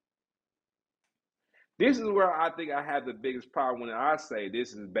 This is where I think I have the biggest problem when I say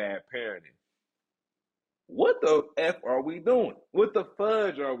this is bad parenting. What the F are we doing? What the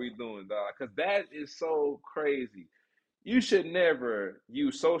fudge are we doing, dog? Because that is so crazy. You should never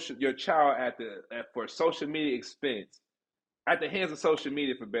use your child for social media expense, at the hands of social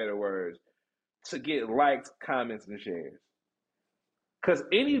media, for better words, to get likes, comments, and shares. Because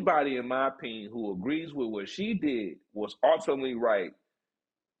anybody, in my opinion, who agrees with what she did was ultimately right,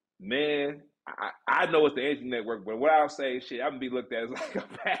 man, I know it's the internet work, but what I'll say, shit, I'm going to be looked at as like a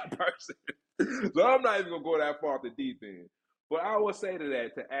bad person. So I'm not even going to go that far off the deep end. But I will say to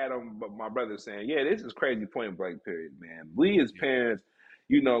that, to add on what my brother saying, yeah, this is crazy, point blank, period, man. We as parents,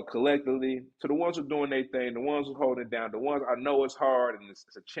 collectively, to the ones who are doing their thing, the ones who holding it down, the ones I know it's hard and it's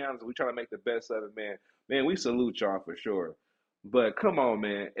a challenge, we try to make the best of it, man, we salute y'all for sure. But come on,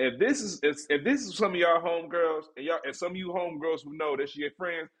 man, if this is some of y'all homegirls and some of you homegirls who know that your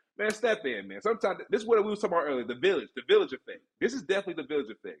friends, man, step in, man. Sometimes this is what we was talking about earlier, the village effect. This is definitely the village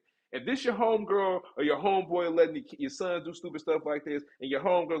effect. If this your homegirl or your homeboy letting your son do stupid stuff like this, and your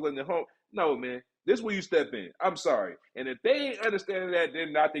homegirl letting no, man, this is where you step in. I'm sorry. And if they ain't understanding that,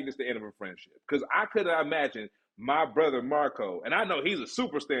 then I think it's the end of a friendship. Because I couldn't imagine my brother Marco, and I know he's a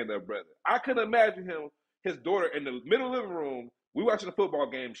super stand-up brother. I couldn't imagine his daughter in the middle of the living room. We watching a football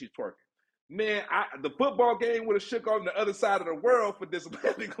game, she's twerking. Man, the football game would have shook on the other side of the world for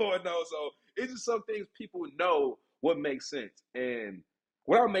discipline going on. So it's just some things people know what makes sense. And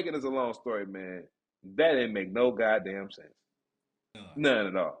without making this a long story, man, that didn't make no goddamn sense. None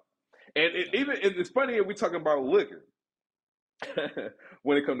at all. And it's funny if we talking about liquor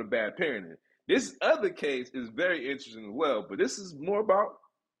when it comes to bad parenting. This other case is very interesting as well, but this is more about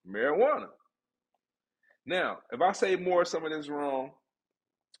marijuana. Now, if I say more, some of this wrong,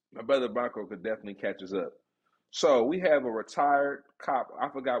 my brother Bronco could definitely catch us up. So we have a retired cop. I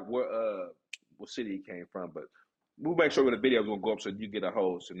forgot what city he came from, but we'll make sure when the video is gonna go up so you get a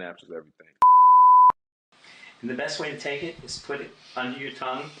whole synopsis of everything. And the best way to take it is put it under your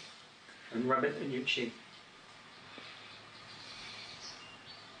tongue and rub it in your cheek.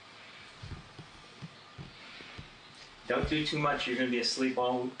 Don't do too much. You're going to be asleep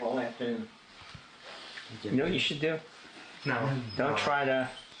all afternoon. You know what you should do? No. Don't try to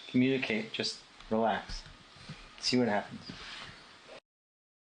communicate. Just relax. See what happens.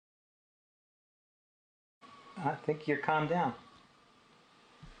 I think you're calmed down.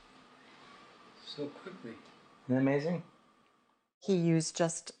 So quickly. Isn't that amazing? He used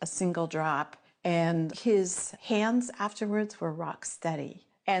just a single drop, and his hands afterwards were rock steady,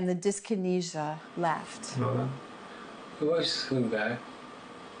 and the dyskinesia left. It was swing back.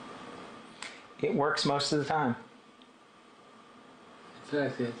 It works most of the time. In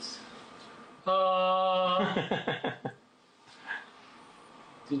fact, it's...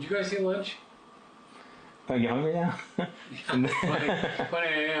 Did you guys eat lunch? Are you hungry now? But I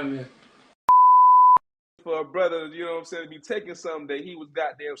am. Yeah. For a brother, you know what I'm saying, to be taking something that he was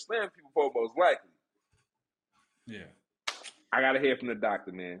goddamn slamming people for, most likely. Yeah. I gotta hear from the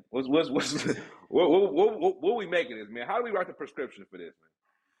doctor, man. What we making this, man? How do we write the prescription for this,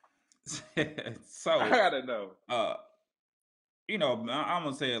 man? So I gotta know. You know, I'm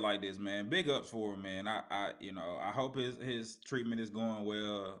gonna say it like this, man. Big ups for him, man. I hope his treatment is going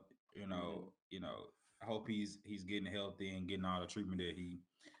well. You know, I hope he's getting healthy and getting all the treatment that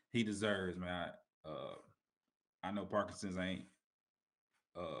he deserves, man. I know Parkinson's ain't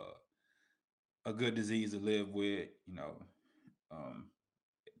a good disease to live with, you know,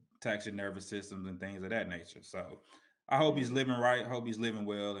 attacks your nervous systems and things of that nature. So I hope he's living right, hope he's living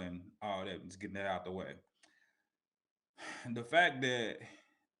well and all that, just getting that out the way. The fact that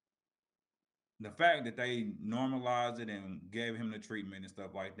they normalized it and gave him the treatment and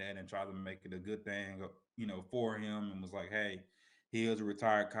stuff like that and tried to make it a good thing, you know, for him, and was like, hey, he is a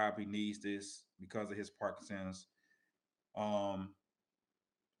retired cop, he needs this because of his Parkinson's.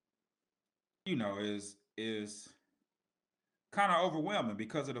 You know, is kind of overwhelming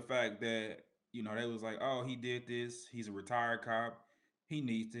because of the fact that, you know, they was like, oh, he did this, he's a retired cop, he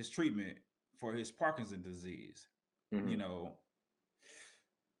needs this treatment for his Parkinson's disease. Mm-hmm. You know,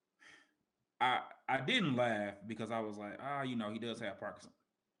 I didn't laugh because I was like, you know, he does have Parkinson's.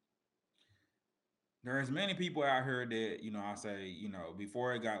 There's many people out here that, you know, I say, you know,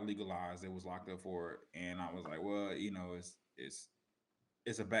 before it got legalized, it was locked up for it. And I was like, well, you know,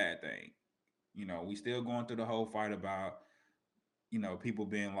 it's a bad thing. You know, we still going through the whole fight about, you know, people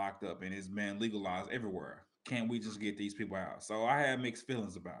being locked up, and it's been legalized everywhere. Can't we just get these people out? So I had mixed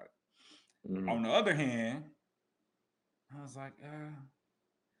feelings about it. Mm-hmm. On the other hand, I was like,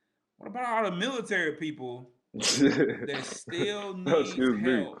 what about all the military people that still need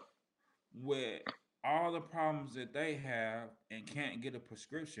help with all the problems that they have and can't get a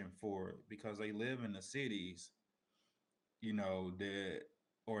prescription for it because they live in the cities, you know,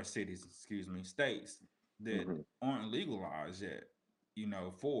 states that aren't legalized yet, you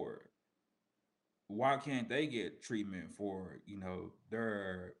know, for it. Why can't they get treatment for, you know,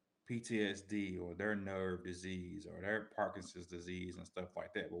 their PTSD or their nerve disease or their Parkinson's disease and stuff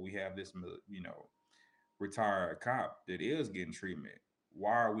like that? But we have this, you know, retired cop that is getting treatment.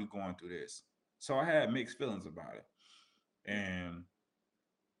 Why are we going through this? So I had mixed feelings about it. And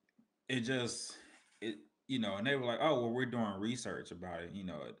it you know, and they were like, oh, well, we're doing research about it. You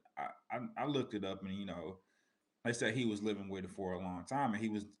know, I looked it up, and, you know, they said he was living with it for a long time, and he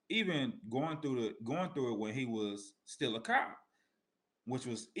was even going through it when he was still a cop, which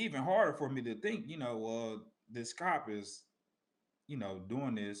was even harder for me to think, you know, well, this cop is, you know,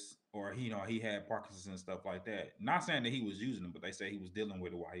 doing this, or, you know, he had Parkinson's and stuff like that. Not saying that he was using them, but they say he was dealing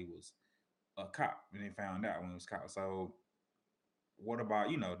with it while he was a cop, and they found out when he was a cop. So what about,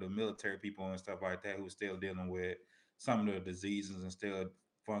 you know, the military people and stuff like that who are still dealing with some of the diseases and still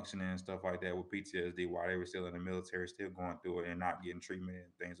functioning and stuff like that with PTSD while they were still in the military, still going through it and not getting treatment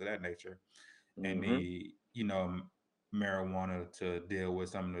and things of that nature, and need, you know, marijuana to deal with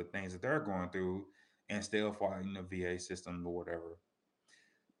some of the things that they're going through and still fighting the VA system or whatever.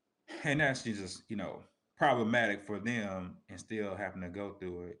 And that's just, you know, problematic for them and still having to go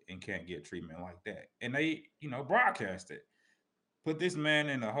through it and can't get treatment like that. And they, broadcast it. Put this man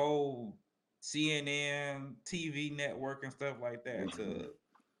in a whole CNN TV network and stuff like that to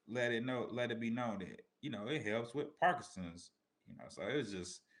let it be known that, it helps with Parkinson's, so it was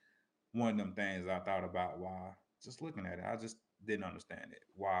just one of them things I thought about why just looking at it. I just didn't understand it.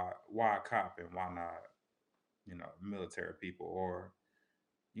 Why a cop and why not, military people or,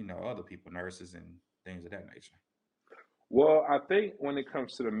 other people, nurses and things of that nature. Well, I think when it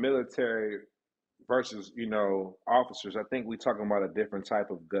comes to the military versus, officers, I think we're talking about a different type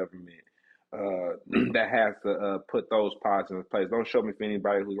of government that has to put those policies in place. Don't show me for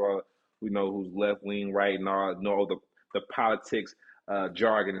anybody who's left wing, right, and all know the politics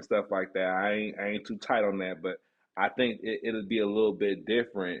jargon and stuff like that. I ain't too tight on that, but I think it'll be a little bit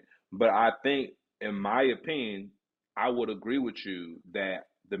different. But I think, in my opinion, I would agree with you that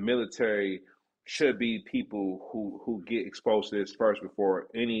the military should be people who get exposed to this first before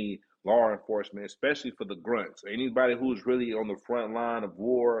any law enforcement, especially for the grunts. Anybody who's really on the front line of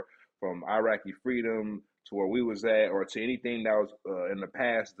war, from Iraqi freedom to where we was at, or to anything that was in the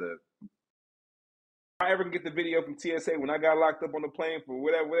past. I ever get the video from TSA when I got locked up on the plane for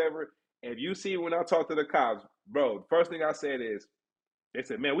whatever. If you see when I talk to the cops, bro, the first thing I said is, they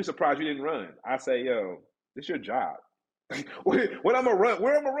said, "Man, we surprised you didn't run." I say, "Yo, this your job." When I'm gonna run,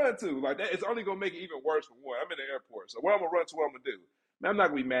 where I'm gonna run to? Like that, it's only gonna make it even worse for one. I'm in the airport, so where I'm gonna run to, what I'm gonna do? Now, I'm not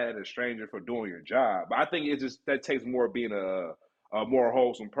gonna be mad at a stranger for doing your job, but I think it just that takes more being a more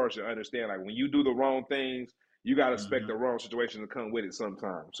wholesome person. Understand, like when you do the wrong things, you gotta expect the wrong situation to come with it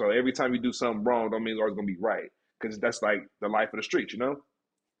sometimes. So every time you do something wrong, don't mean it's always gonna be right, because that's like the life of the streets,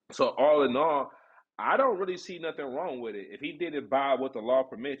 So all in all, I don't really see nothing wrong with it. If he didn't buy what the law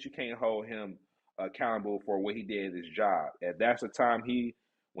permits, you can't hold him accountable for what he did at his job. If that's the time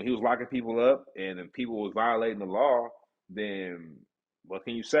when he was locking people up and if people was violating the law, then what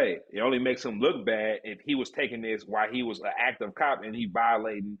can you say? It only makes him look bad if he was taking this while he was an active cop and he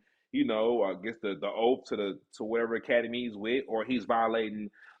violating, I guess the oath to whatever academy he's with, or he's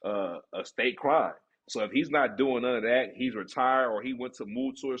violating a state crime. So if he's not doing none of that, he's retired or he went to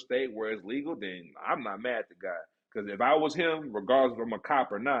move to a state where it's legal, then I'm not mad at the guy. Because if I was him, regardless if I'm a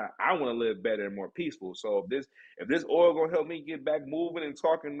cop or not, I want to live better and more peaceful. So if this oil gonna help me get back moving and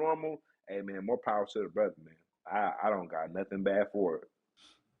talking normal, hey man, more power to the brother, man. I don't got nothing bad for it.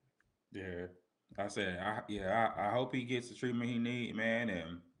 Yeah, I said, I hope he gets the treatment he need, man,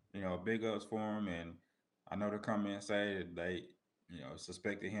 and big ups for him. And I know they come in and say that they,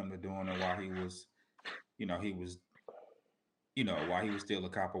 suspected him of doing it while he was, he was, while he was still a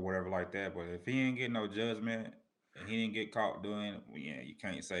cop or whatever like that. But if he ain't getting no judgment and he didn't get caught doing it, well, yeah, you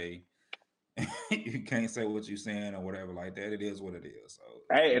can't say you can't say what you're saying or whatever like that. It is what it is. So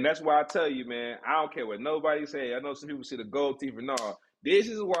hey, and that's why I tell you, man, I don't care what nobody say. I know some people see the gold teeth and all. This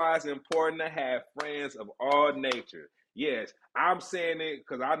is why it's important to have friends of all nature. Yes, I'm saying it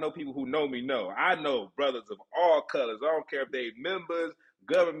because I know people who know me know. I know brothers of all colors. I don't care if they members,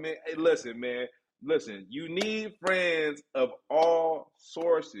 government. Hey, listen, man. Listen, you need friends of all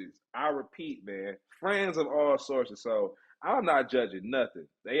sources. I repeat, man, friends of all sources. So I'm not judging nothing.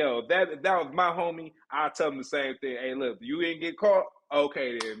 If that was my homie, I'd tell him the same thing. Hey, look, you didn't get caught?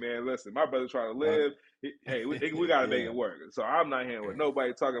 Okay then, man. Listen, my brother's trying to live. Hey, we got to make it work. So I'm not hearing what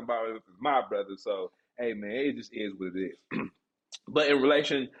nobody talking about if it's my brother. So, hey, man, it just is what it is. But in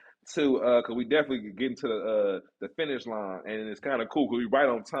relation to, because we definitely get into the finish line, and it's kind of cool because we're right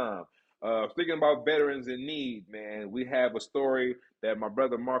on time. Speaking about veterans in need, man, we have a story that my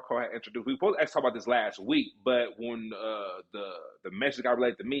brother Marco had introduced. We were supposed to actually talk about this last week, but when the message got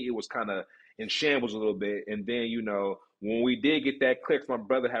related to me, it was kind of in shambles a little bit. And then, when we did get that click, my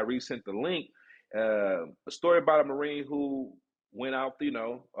brother had resent the link. A story about a Marine who went out,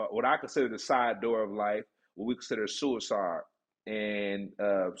 what I consider the side door of life, what we consider suicide. And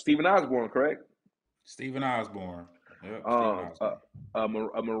Stephen Osborne, correct? Stephen Osborne. Yep, Stephen Osborne.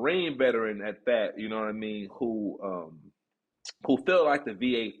 A Marine veteran at that, you know what I mean, who felt like the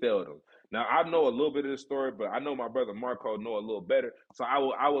VA failed him. Now I know a little bit of the story, but I know my brother Marco know a little better. So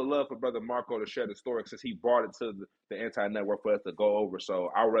I would love for brother Marco to share the story since he brought it to the anti-network for us to go over. So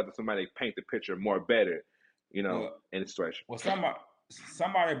I would rather somebody paint the picture more better, in the situation. Well,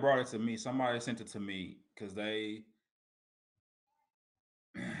 somebody brought it to me. Somebody sent it to me because they.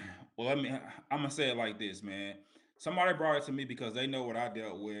 Well, I'm gonna say it like this, man. Somebody brought it to me because they know what I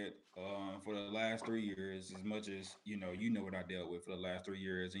dealt with for the last 3 years, as much as you know what I dealt with for the last 3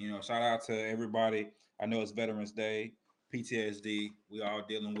 years. And shout out to everybody. I know it's Veterans Day, PTSD. We all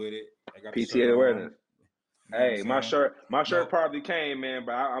dealing with it. I got the shirt PTA awareness. You know what I'm Hey, saying? my shirt No, probably came, man,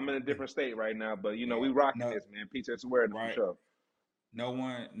 but I'm in a different state right now. But we rocking no, this, man. Peace to wearing for right. sure. No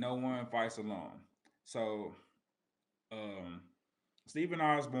one fights alone. So, um, Stephen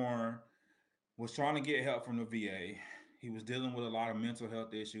Osborne was trying to get help from the VA. He was dealing with a lot of mental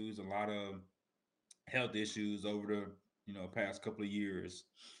health issues, a lot of health issues over the past couple of years.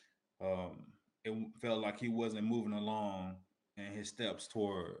 Um, it felt like he wasn't moving along in his steps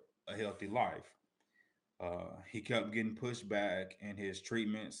toward a healthy life. He kept getting pushed back in his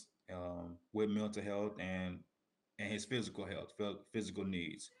treatments with mental health and his physical health, physical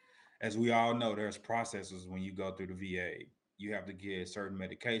needs. As we all know, there's processes when you go through the VA. You have to get certain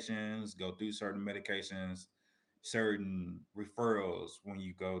medications, go through certain medications, certain referrals when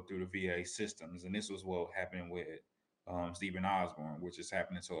you go through the VA systems. And this was what happened with Stephen Osborne, which is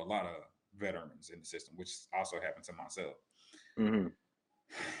happening to a lot of veterans in the system, which also happened to myself. Mm-hmm.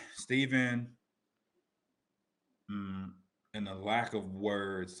 Stephen, mm, in the lack of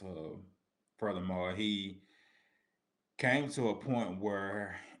words, furthermore, he came to a point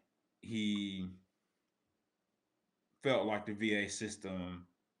where he felt like the VA system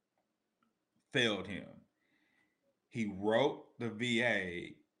failed him. He wrote the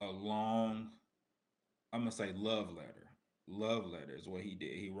VA a long, I'm gonna say love letter. Love letter is what he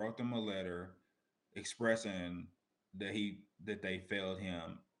did. He wrote them a letter expressing that they failed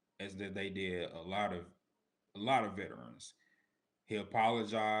him, as that they did a lot of veterans. He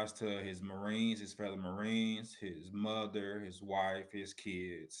apologized to his Marines, his fellow Marines, his mother, his wife, his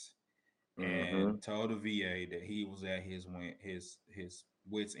kids, Mm-hmm. and told the VA that he was at his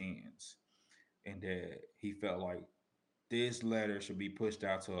wits ends, and that he felt like this letter should be pushed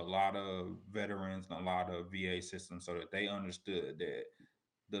out to a lot of veterans and a lot of VA systems so that they understood that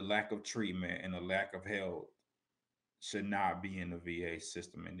the lack of treatment and the lack of help should not be in the VA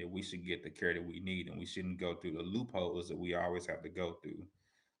system, and that we should get the care that we need, and we shouldn't go through the loopholes that we always have to go through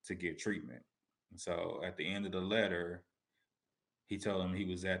to get treatment. And so at the end of the letter, he told him he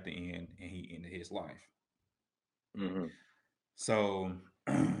was at the end and he ended his life. Mm-hmm. So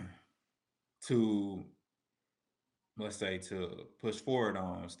to let's say to push forward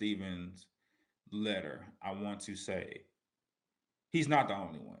on Stephen's letter, I want to say he's not the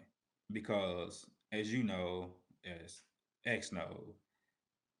only one, because as you know, as X know,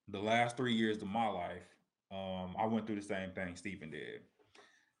 the last 3 years of my life, I went through the same thing Stephen did.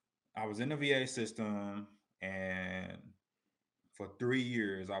 I was in the VA system, and for 3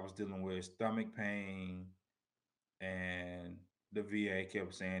 years I was dealing with stomach pain, and the VA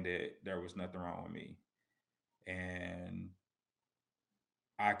kept saying that there was nothing wrong with me, and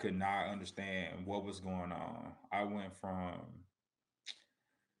I could not understand what was going on. I went from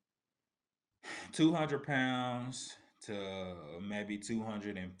 200 pounds to maybe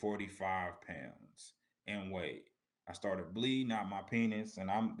 245 pounds in weight. I started bleeding out my penis, and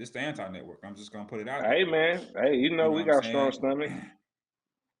this the anti network. I'm just gonna put it out Hey, there. man. Hey, You know we what I'm got strong saying? stomach.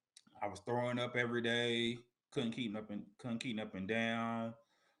 I was throwing up every day. Couldn't keep up and down.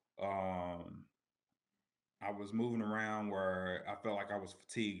 Um, I was moving around where I felt like I was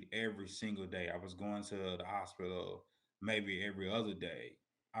fatigued every single day. I was going to the hospital maybe every other day.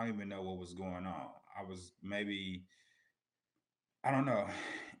 I don't even know what was going on. I was maybe, I don't know.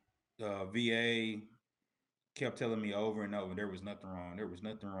 The VA kept telling me over and over there was nothing wrong. There was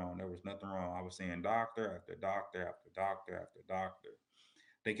nothing wrong. There was nothing wrong. I was seeing doctor after doctor after doctor after doctor.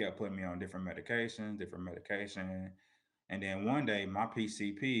 They kept putting me on different medications, different medication. And then one day my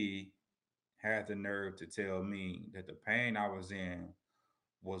PCP had the nerve to tell me that the pain I was in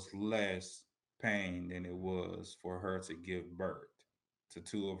was less pain than it was for her to give birth to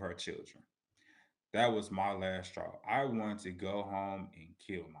two of her children. That was my last straw. I wanted to go home and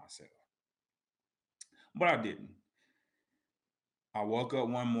kill myself, but I didn't. I woke up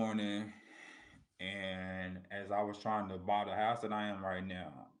one morning, and as I was trying to buy the house that I am right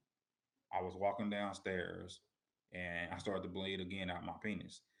now, I was walking downstairs and I started to bleed again out my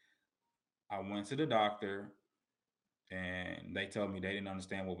penis. I went to the doctor, and they told me they didn't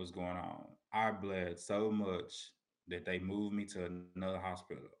understand what was going on. I bled so much that they moved me to another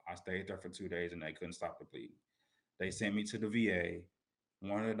hospital. I stayed there for 2 days and they couldn't stop the bleeding. They sent me to the VA.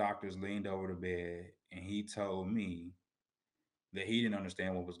 One of the doctors leaned over the bed and he told me that he didn't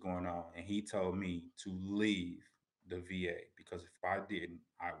understand what was going on. And he told me to leave the VA because if I didn't,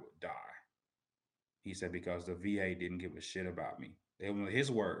 I would die. He said, because the VA didn't give a shit about me. They were his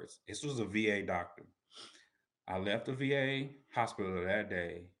words. This was a VA doctor. I left the VA hospital that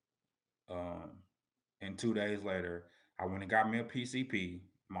day. Um, and 2 days later, I went and got me a PCP,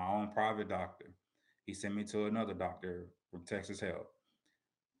 my own private doctor. He sent me to another doctor from Texas Health.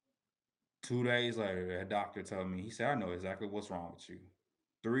 2 days later, that doctor told me, he said, I know exactly what's wrong with you.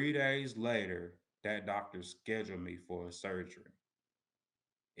 3 days later, that doctor scheduled me for a surgery.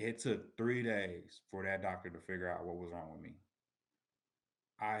 It took 3 days for that doctor to figure out what was wrong with me.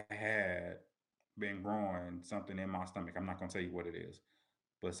 I had been growing something in my stomach. I'm not going to tell you what it is,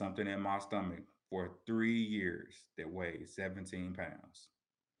 but something in my stomach for 3 years that weighed 17 pounds.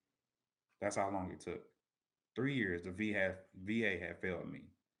 That's how long it took. 3 years. The VA had failed me.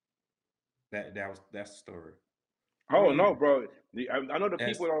 That's the story. Oh no, 3 years. bro. I know the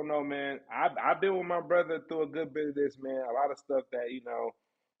That's people don't know, man. I've been with my brother through a good bit of this, man. A lot of stuff that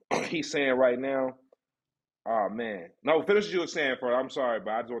he's saying right now. Oh man, no. Finish what you were saying, for. I'm sorry,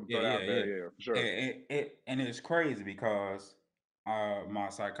 but I just want to throw that out there. Yeah, for sure. And it's crazy because my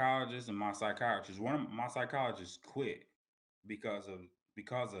psychologist and my psychiatrist, one of my psychologists quit because of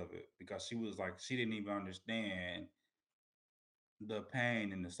it, because she was like, she didn't even understand the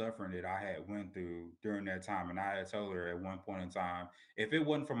pain and the suffering that I had went through during that time. And I had told her at one point in time, if it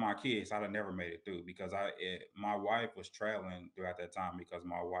wasn't for my kids, I'd have never made it through, because my wife was traveling throughout that time, because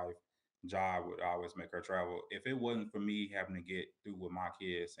my wife job would always make her travel. If it wasn't for me having to get through with my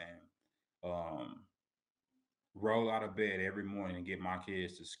kids and roll out of bed every morning and get my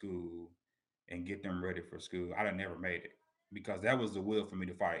kids to school and get them ready for school, I'd have never made it, because that was the will for me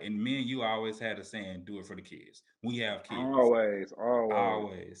to fight. And me and you always had a saying, do it for the kids. We have kids. Always.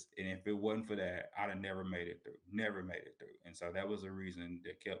 And if it wasn't for that, I'd have never made it through. Never made it through. And so that was a reason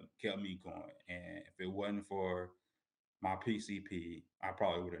that kept me going. And if it wasn't for my PCP, I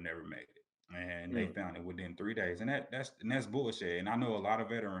probably would have never made it. And they found it within 3 days. And that's bullshit. And I know a lot of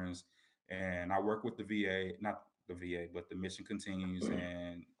veterans, and I work with the VA, not the VA, but the Mission Continues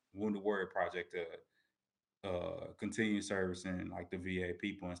and Wounded Warrior Project to continue servicing like the VA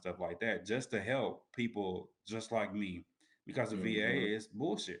people and stuff like that, just to help people just like me, because the VA is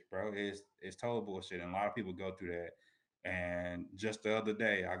bullshit, bro. It's total bullshit, and a lot of people go through that. And just the other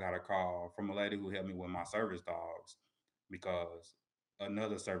day, I got a call from a lady who helped me with my service dogs, because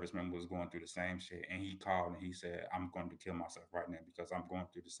another service member was going through the same shit, and he called and he said, I'm going to kill myself right now because I'm going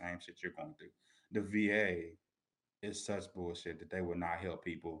through the same shit you're going through. The VA is such bullshit that they will not help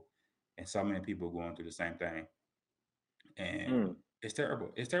people, and so many people going through the same thing. And it's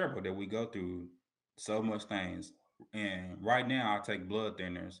terrible. It's terrible that we go through so much things. And right now, I take blood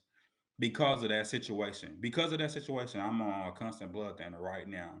thinners because of that situation. Because of that situation, I'm on a constant blood thinner right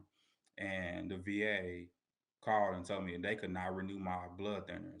now. And the VA called and told me they could not renew my blood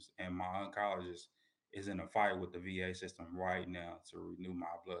thinners. And my oncologist is in a fight with the VA system right now to renew my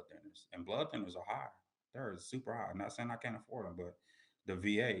blood thinners. And blood thinners are high. They're super high. I'm not saying I can't afford them, but the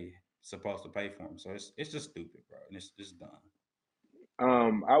VA is supposed to pay for them. So it's just stupid, bro. And it's just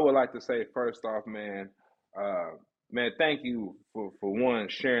dumb. I would like to say first off, man, man, thank you for one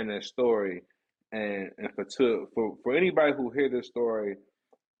sharing that story, and for two, for anybody who hear this story,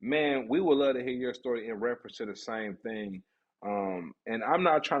 man, we would love to hear your story in reference to the same thing. And I'm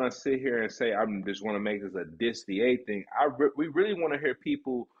not trying to sit here and say I'm just want to make this a diss VA thing. We really want to hear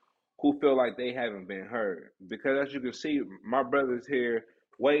people who feel like they haven't been heard, because as you can see, my brother's here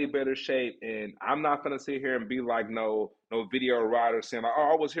way better shape, and I'm not gonna sit here and be like no video writer saying like, oh,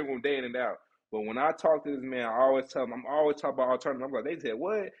 I was here when day in and out. But when I talk to this man, I always tell him, I'm always talking about alternatives. I'm like, they said,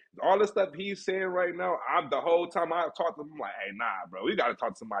 what? All the stuff he's saying right now, the whole time I talk to him, I'm like, hey, nah, bro, we got to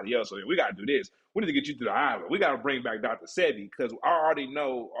talk to somebody else. We got to do this. We need to get you to the island. We got to bring back Dr. Sebi, because I already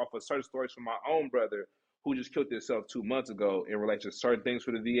know off of certain stories from my own brother who just killed himself 2 months ago in relation to certain things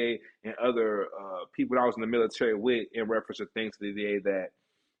for the VA, and other people that I was in the military with in reference to things to the VA that,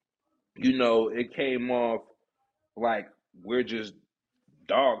 it came off like we're just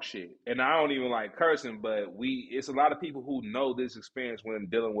dog shit. And I don't even like cursing, but it's a lot of people who know this experience when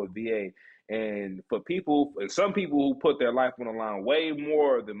dealing with VA. And some people who put their life on the line way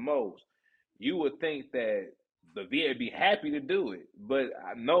more than most, you would think that the VA would be happy to do it. But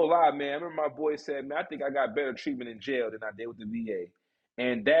no lie, man. I remember my boy said, man, I think I got better treatment in jail than I did with the VA.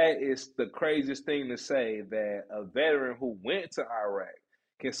 And that is the craziest thing to say, that a veteran who went to Iraq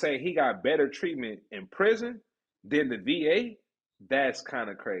can say he got better treatment in prison than the VA. That's kind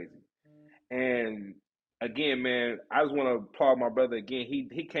of crazy. And again, man, I just want to applaud my brother again.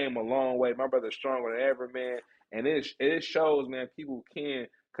 He came a long way. My brother's stronger than ever, man. And it shows, man, people can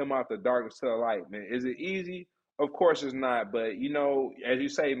come out the darkness to the light, man. Is it easy? Of course it's not. But, as you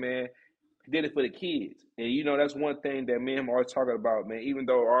say, man, he did it for the kids. And, that's one thing that me and him are always talking about, man. Even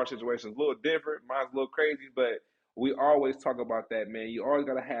though our situation is a little different, mine's a little crazy, but we always talk about that, man. You always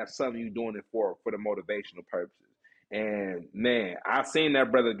got to have something you're doing it for the motivational purposes. And man, I seen that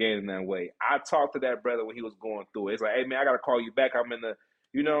brother getting that way. I talked to that brother when he was going through it. It's like, hey man, I gotta call you back. I'm in the,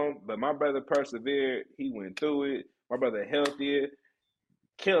 you know. But my brother persevered. He went through it. My brother healthier,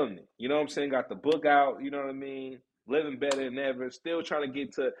 killing it. You know what I'm saying? Got the book out. You know what I mean? Living better than ever. Still trying to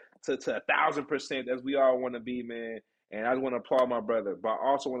get to 1,000% as we all want to be, man. And I just want to applaud my brother. But I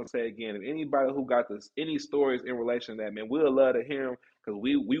also want to say again, if anybody who got any stories in relation to that, man, we'll love to hear them because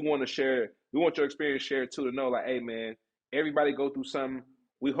we want to share. We want your experience shared too, to know like, hey, man, everybody go through something.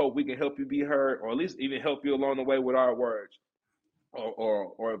 We hope we can help you be heard, or at least even help you along the way with our words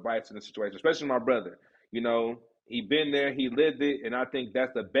or advice in the situation. Especially my brother. You know, he been there, he lived it, and I think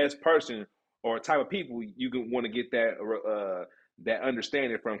that's the best person or type of people you can want to get that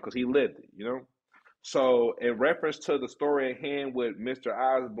understanding from because he lived it. You know. So, in reference to the story at hand with Mr.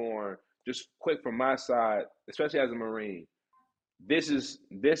 Osborne, just quick from my side, especially as a Marine, this is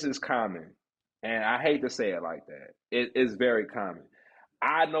common, and I hate to say it like that. It is very common.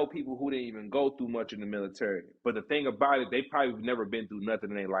 I know people who didn't even go through much in the military, but the thing about it, they probably never been through nothing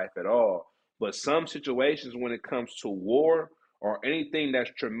in their life at all. But some situations, when it comes to war or anything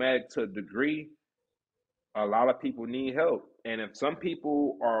that's traumatic to a degree, a lot of people need help. And if some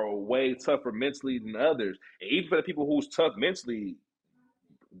people are way tougher mentally than others, and even for the people who's tough mentally,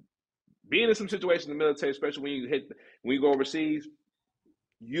 being in some situations in the military, especially when you go overseas,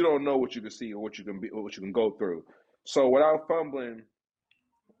 you don't know what you can see or what you can be or what you can go through. So without fumbling,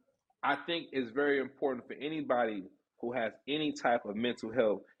 I think it's very important for anybody who has any type of mental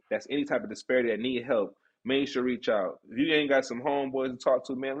health, that's any type of disparity that need help, make sure reach out. If you ain't got some homeboys to talk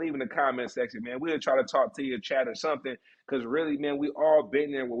to, man, leave in the comment section, man. We'll try to talk to you, chat or something. Because really, man, we all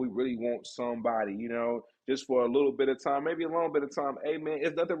been there where we really want somebody, you know, just for a little bit of time, maybe a long bit of time. Hey, man,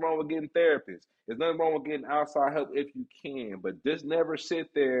 there's nothing wrong with getting therapists. There's nothing wrong with getting outside help if you can. But just never sit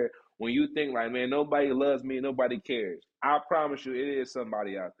there when you think like, man, nobody loves me, nobody cares. I promise you, it is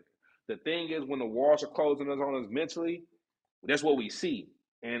somebody out there. The thing is, when the walls are closing us on us mentally, that's what we see.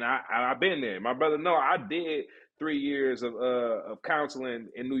 And I've been there. My brother, no, I did 3 years of counseling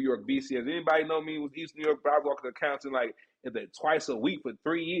in New York, BCS. Anybody know me with East New York, but I was walking to counseling like twice a week for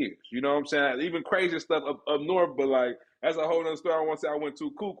 3 years. You know what I'm saying? Even crazy stuff up north, but like that's a whole other story. I won't say I went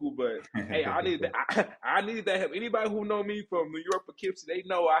too cuckoo, but hey, I needed that. I needed that help. Anybody who know me from New York, Poughkeepsie, they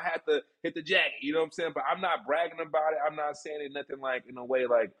know I had to hit the jacket. You know what I'm saying? But I'm not bragging about it. I'm not saying it nothing like in a way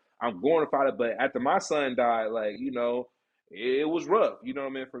like I'm glorifying it. But after my son died, like you know, it was rough. You know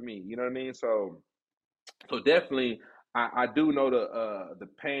what I mean for me. You know what I mean? So definitely, I do know the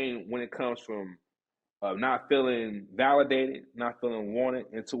pain when it comes from not feeling validated, not feeling wanted,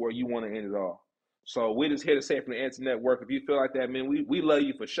 and to where you want to end it all. So we're just here to say from the Internet Network, if you feel like that, man, we love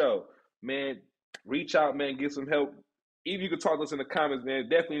you for sure. Man, reach out, man, get some help. Even you can talk to us in the comments, man.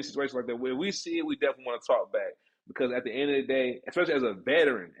 Definitely in a situation like that, when we see it, we definitely want to talk back. Because at the end of the day, especially as a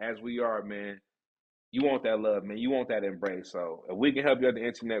veteran, as we are, man, you want that love, man. You want that embrace. So if we can help you at the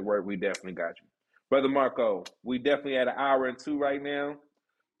Internet Network, we definitely got you. Brother Marco, we definitely at 1 hour and 2 right now.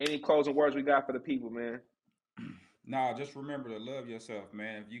 Any closing words we got for the people, man? Nah, just remember to love yourself,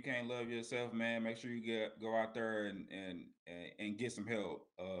 man. If you can't love yourself, man, make sure you go out there and get some help.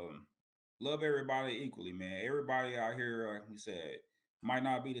 Love everybody equally, man. Everybody out here, like we said, might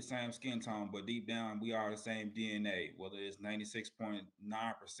not be the same skin tone, but deep down we are the same DNA. Whether it's 96.9%,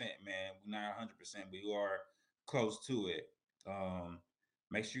 man, we're not 100%, but we are close to it.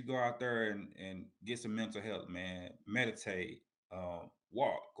 Make sure you go out there and get some mental health, man. Meditate,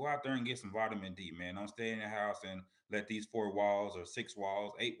 walk. Go out there and get some vitamin D, man. Don't stay in the house and let these 4 walls or 6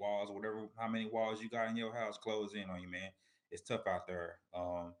 walls, 8 walls, whatever, how many walls you got in your house close in on you, man. It's tough out there.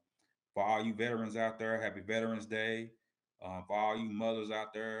 For all you veterans out there, happy Veterans Day. For all you mothers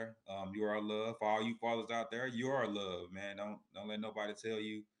out there, you are loved. For all you fathers out there, you are loved, man. Don't let nobody tell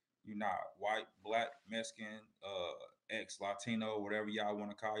you you're not white, black, Mexican, ex-Latino, whatever y'all want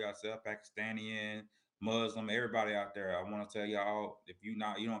to call yourself, Pakistani, Muslim, everybody out there. I want to tell y'all, if you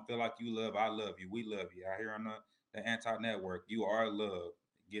don't feel like you love, I love you. We love you. Out here on the anti-network, you are loved.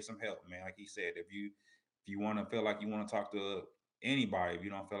 Get some help, man. Like he said, if you want to feel like you want to talk to anybody, if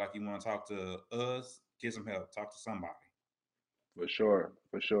you don't feel like you want to talk to us, get some help. Talk to somebody. For sure,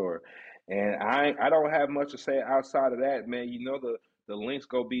 for sure. And I don't have much to say outside of that, man. You know the links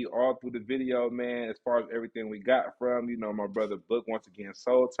go be all through the video, man, as far as everything we got from, you know, my brother Book, once again,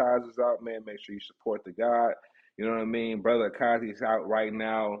 Soul Ties is out, man. Make sure you support the God. You know what I mean? Brother Kazi's out right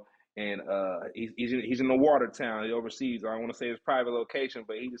now, and he's in the Watertown. He overseas. I don't want to say his private location,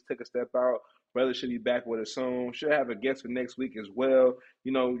 but he just took a step out. Brother should be back with us soon. Should have a guest for next week as well.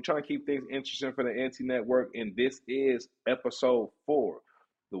 You know, we're trying to keep things interesting for the NT Network, and this is episode 4.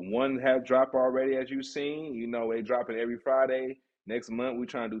 The one have dropped already, as you've seen. You know, they drop it every Friday. Next month, we're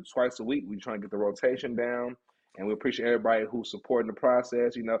trying to do twice a week. We're trying to get the rotation down. And we appreciate everybody who's supporting the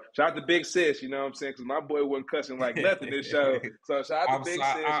process. You know, shout out to Big Sis, you know what I'm saying? Because my boy wasn't cussing like nothing this show. So shout out to Big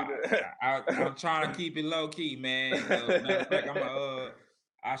Sis. I'm trying to keep it low key, man. Matter of fact,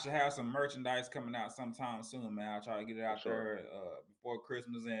 I should have some merchandise coming out sometime soon, man. I'll try to get it out there before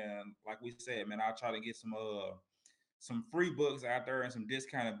Christmas. And like we said, man, I'll try to get some free books out there and some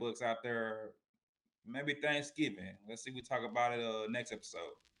discounted books out there. Maybe Thanksgiving. Let's see. We talk about it next episode.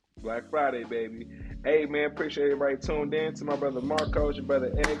 Black Friday, baby. Hey, man, appreciate everybody tuned in. To my brother Marcos, your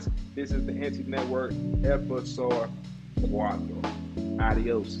brother X. This is the NT Network, EP004.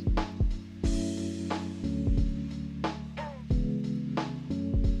 Adios.